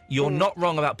 Lee. You're not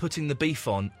wrong about putting the beef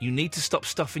on. You need to stop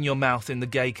stuffing your mouth in the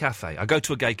gay cafe. I go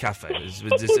to a gay cafe.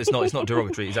 It's not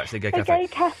derogatory. It's actually a gay cafe. A gay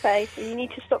cafe. So you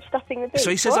need to stop stuffing the beef. So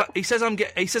he says. What? He says I'm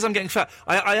getting fat.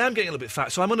 I am getting a little bit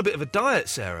fat. So I'm on a bit of a diet,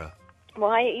 Sarah.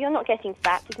 Why? You're not getting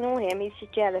fat. Ignore him. He's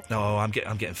just jealous. No, I'm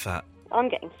getting fat. I'm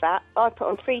getting fat. I put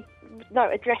on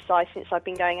a dress size since I've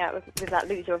been going out with that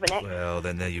loser of an ex. Well,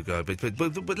 then there you go.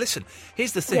 But listen.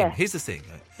 Here's the thing. Yeah. Here's the thing.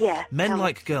 Yeah. Men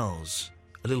like girls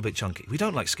a little bit chunky. We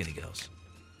don't like skinny girls.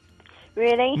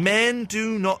 Really? Men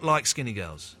do not like skinny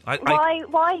girls.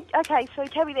 Why? Okay, so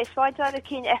tell me this. Why do I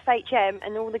look in FHM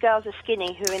and all the girls are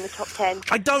skinny who are in the top 10?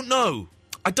 I don't know.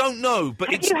 But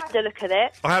Have you had a look at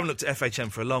it? I haven't looked at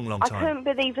FHM for a long, long time. I couldn't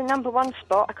believe the number one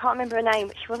spot. I can't remember her name,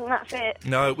 but she wasn't that fit.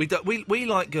 No, we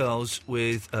like girls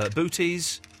with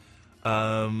booties,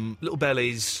 little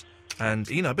bellies, and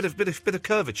a bit of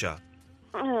curvature.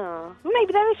 Oh,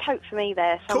 maybe there is hope for me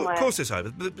there somewhere. Of course there's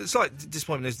hope. The slight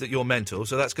disappointment is that you're mental,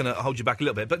 so that's going to hold you back a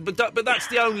little bit. But that's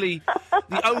the only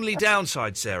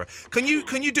downside, Sarah. Can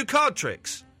you do card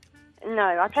tricks?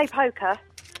 No, I play poker.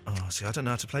 Oh, see, I don't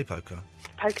know how to play poker.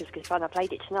 Poker's good fun. I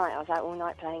played it tonight. I was out all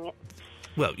night playing it.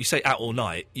 Well, you say out all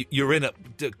night. You're in at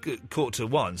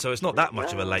 1:45, so it's not that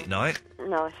much of a late night.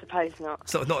 No, I suppose not.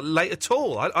 It's not late at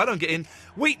all. I don't get in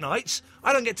weeknights.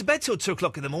 I don't get to bed till 2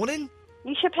 o'clock in the morning.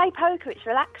 You should play poker. It's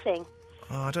relaxing.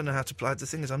 Oh, I don't know how to play. The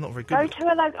thing is, I'm not very good.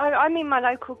 I'm in my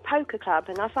local poker club,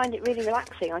 and I find it really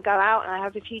relaxing. I go out and I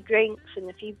have a few drinks and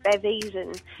a few bevies,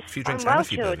 and a few drinks I'm and well a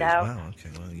few chilled bevies. out. Wow, okay.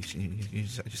 Well, you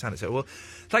sound it so well.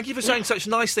 Thank you for saying such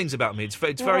nice things about me. It's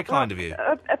very kind of you.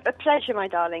 A pleasure, my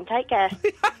darling. Take care.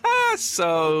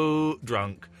 So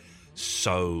drunk. Let's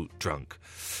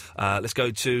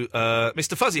go to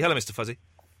Mr. Fuzzy. Hello, Mr. Fuzzy.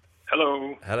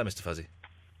 Hello. Hello, Mr. Fuzzy.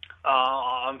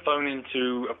 I'm phoning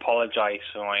to apologise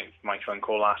for my phone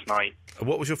call last night.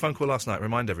 What was your phone call last night?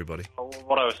 Remind everybody.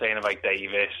 What I was saying about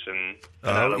Davis and Oh,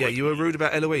 Eloise. yeah, you were rude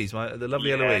about Eloise, the lovely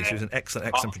Yeah. Eloise. She was an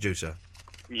excellent producer.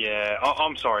 Yeah,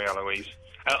 I'm sorry, Eloise.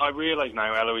 I realise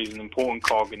now Eloise is an important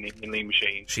cog in the lean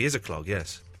machine. She is a clog,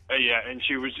 yes. Yeah, and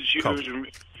it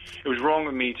was wrong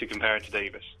of me to compare her to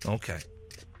Davis. Okay.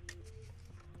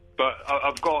 but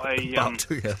I've got a.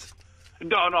 Yes.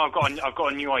 No, I've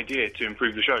got a new idea to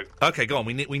improve the show. Okay, go on.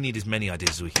 We need as many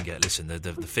ideas as we can get. Listen,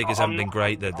 the figures haven't been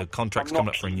great. The contract's coming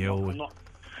up for renewal.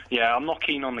 I'm not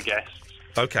keen on the guests.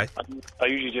 Okay. I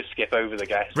usually just skip over the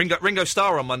guests. Ringo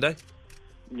Starr on Monday.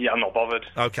 Yeah, I'm not bothered.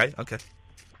 Okay.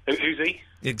 Who's he?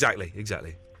 Exactly.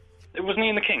 Wasn't he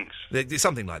in the Kinks?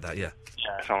 Something like that, yeah.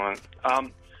 Yeah,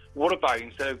 something. What about,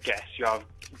 instead of guests, you have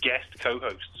guest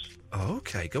co-hosts? Oh,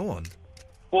 okay, go on.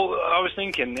 Well, I was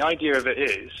thinking, the idea of it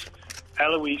is,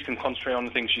 Eloise can concentrate on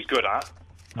the things she's good at,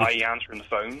 i.e. answering the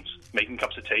phones, making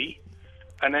cups of tea,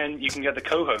 and then you can get the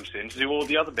co-host in to do all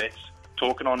the other bits,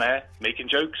 talking on air, making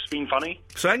jokes, being funny.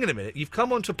 So hang on a minute, you've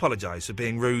come on to apologise for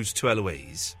being rude to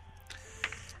Eloise,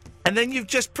 and then you've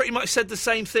just pretty much said the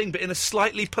same thing, but in a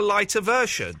slightly politer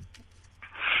version.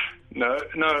 No,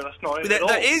 that's not it at all.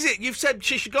 That is it. You've said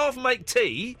she should go off and make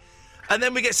tea, and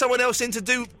then we get someone else in to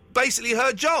do basically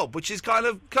her job, which is kind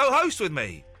of co-host with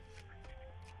me.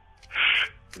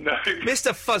 No.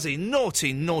 Mr. Fuzzy,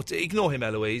 naughty. Ignore him,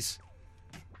 Eloise.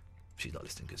 She's not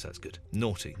listening, because that's good.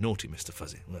 Naughty, Mr.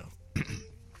 Fuzzy. Well,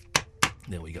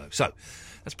 there we go. So,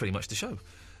 that's pretty much the show.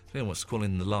 If anyone wants to call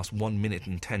in the last 1 minute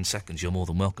and 10 seconds, you're more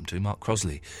than welcome to. Mark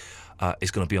Crosley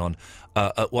is going to be on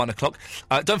at 1 o'clock.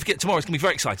 Don't forget, tomorrow it's going to be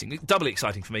very exciting. Doubly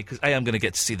exciting for me, because I'm going to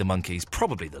get to see the Monkees.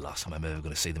 Probably the last time I'm ever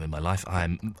going to see them in my life.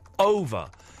 I'm over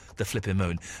the flipping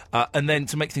moon. And then,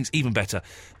 to make things even better,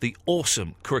 the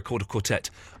awesome Kurikorda Quartet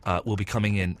will be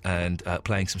coming in and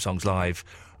playing some songs live.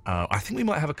 I think we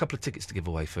might have a couple of tickets to give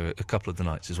away for a couple of the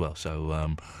nights as well,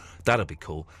 so that'll be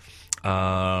cool.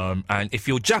 And if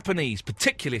you're Japanese,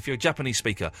 particularly if you're a Japanese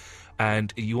speaker,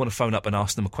 and you want to phone up and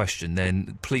ask them a question,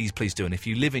 then please do. And if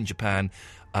you live in Japan,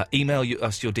 email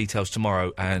us your details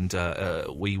tomorrow, and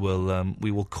we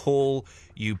will call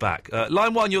you back.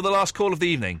 Line 1, you're the last call of the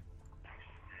evening.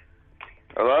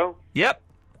 Hello? Yep.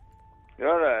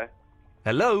 You're there?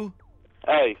 Hello?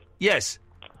 Hey. Yes.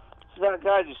 Did that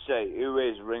guy just say, who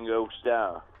is Ringo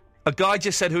Starr? A guy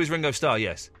just said, who is Ringo Starr,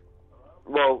 yes.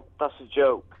 Well, that's a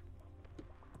joke.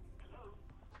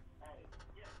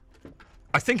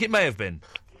 I think it may have been.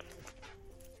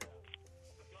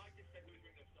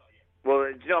 Well,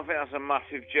 do you not think that's a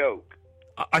massive joke?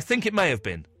 I think it may have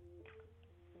been.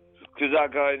 Because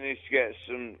that guy needs to get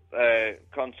some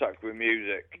contact with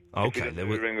music. Okay. If he doesn't know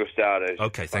who Ringo Starr is.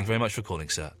 Okay, thank you very much for calling,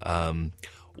 sir.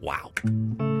 Wow.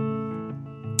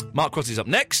 Mark Crosley's up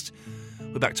next.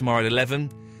 We're back tomorrow at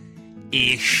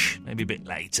 11-ish. Maybe a bit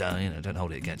later. Don't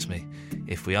hold it against me.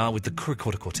 If we are, with the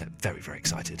Kurikorda Quartet. Very, very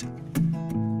excited.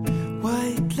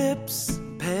 White lips,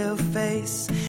 pale face.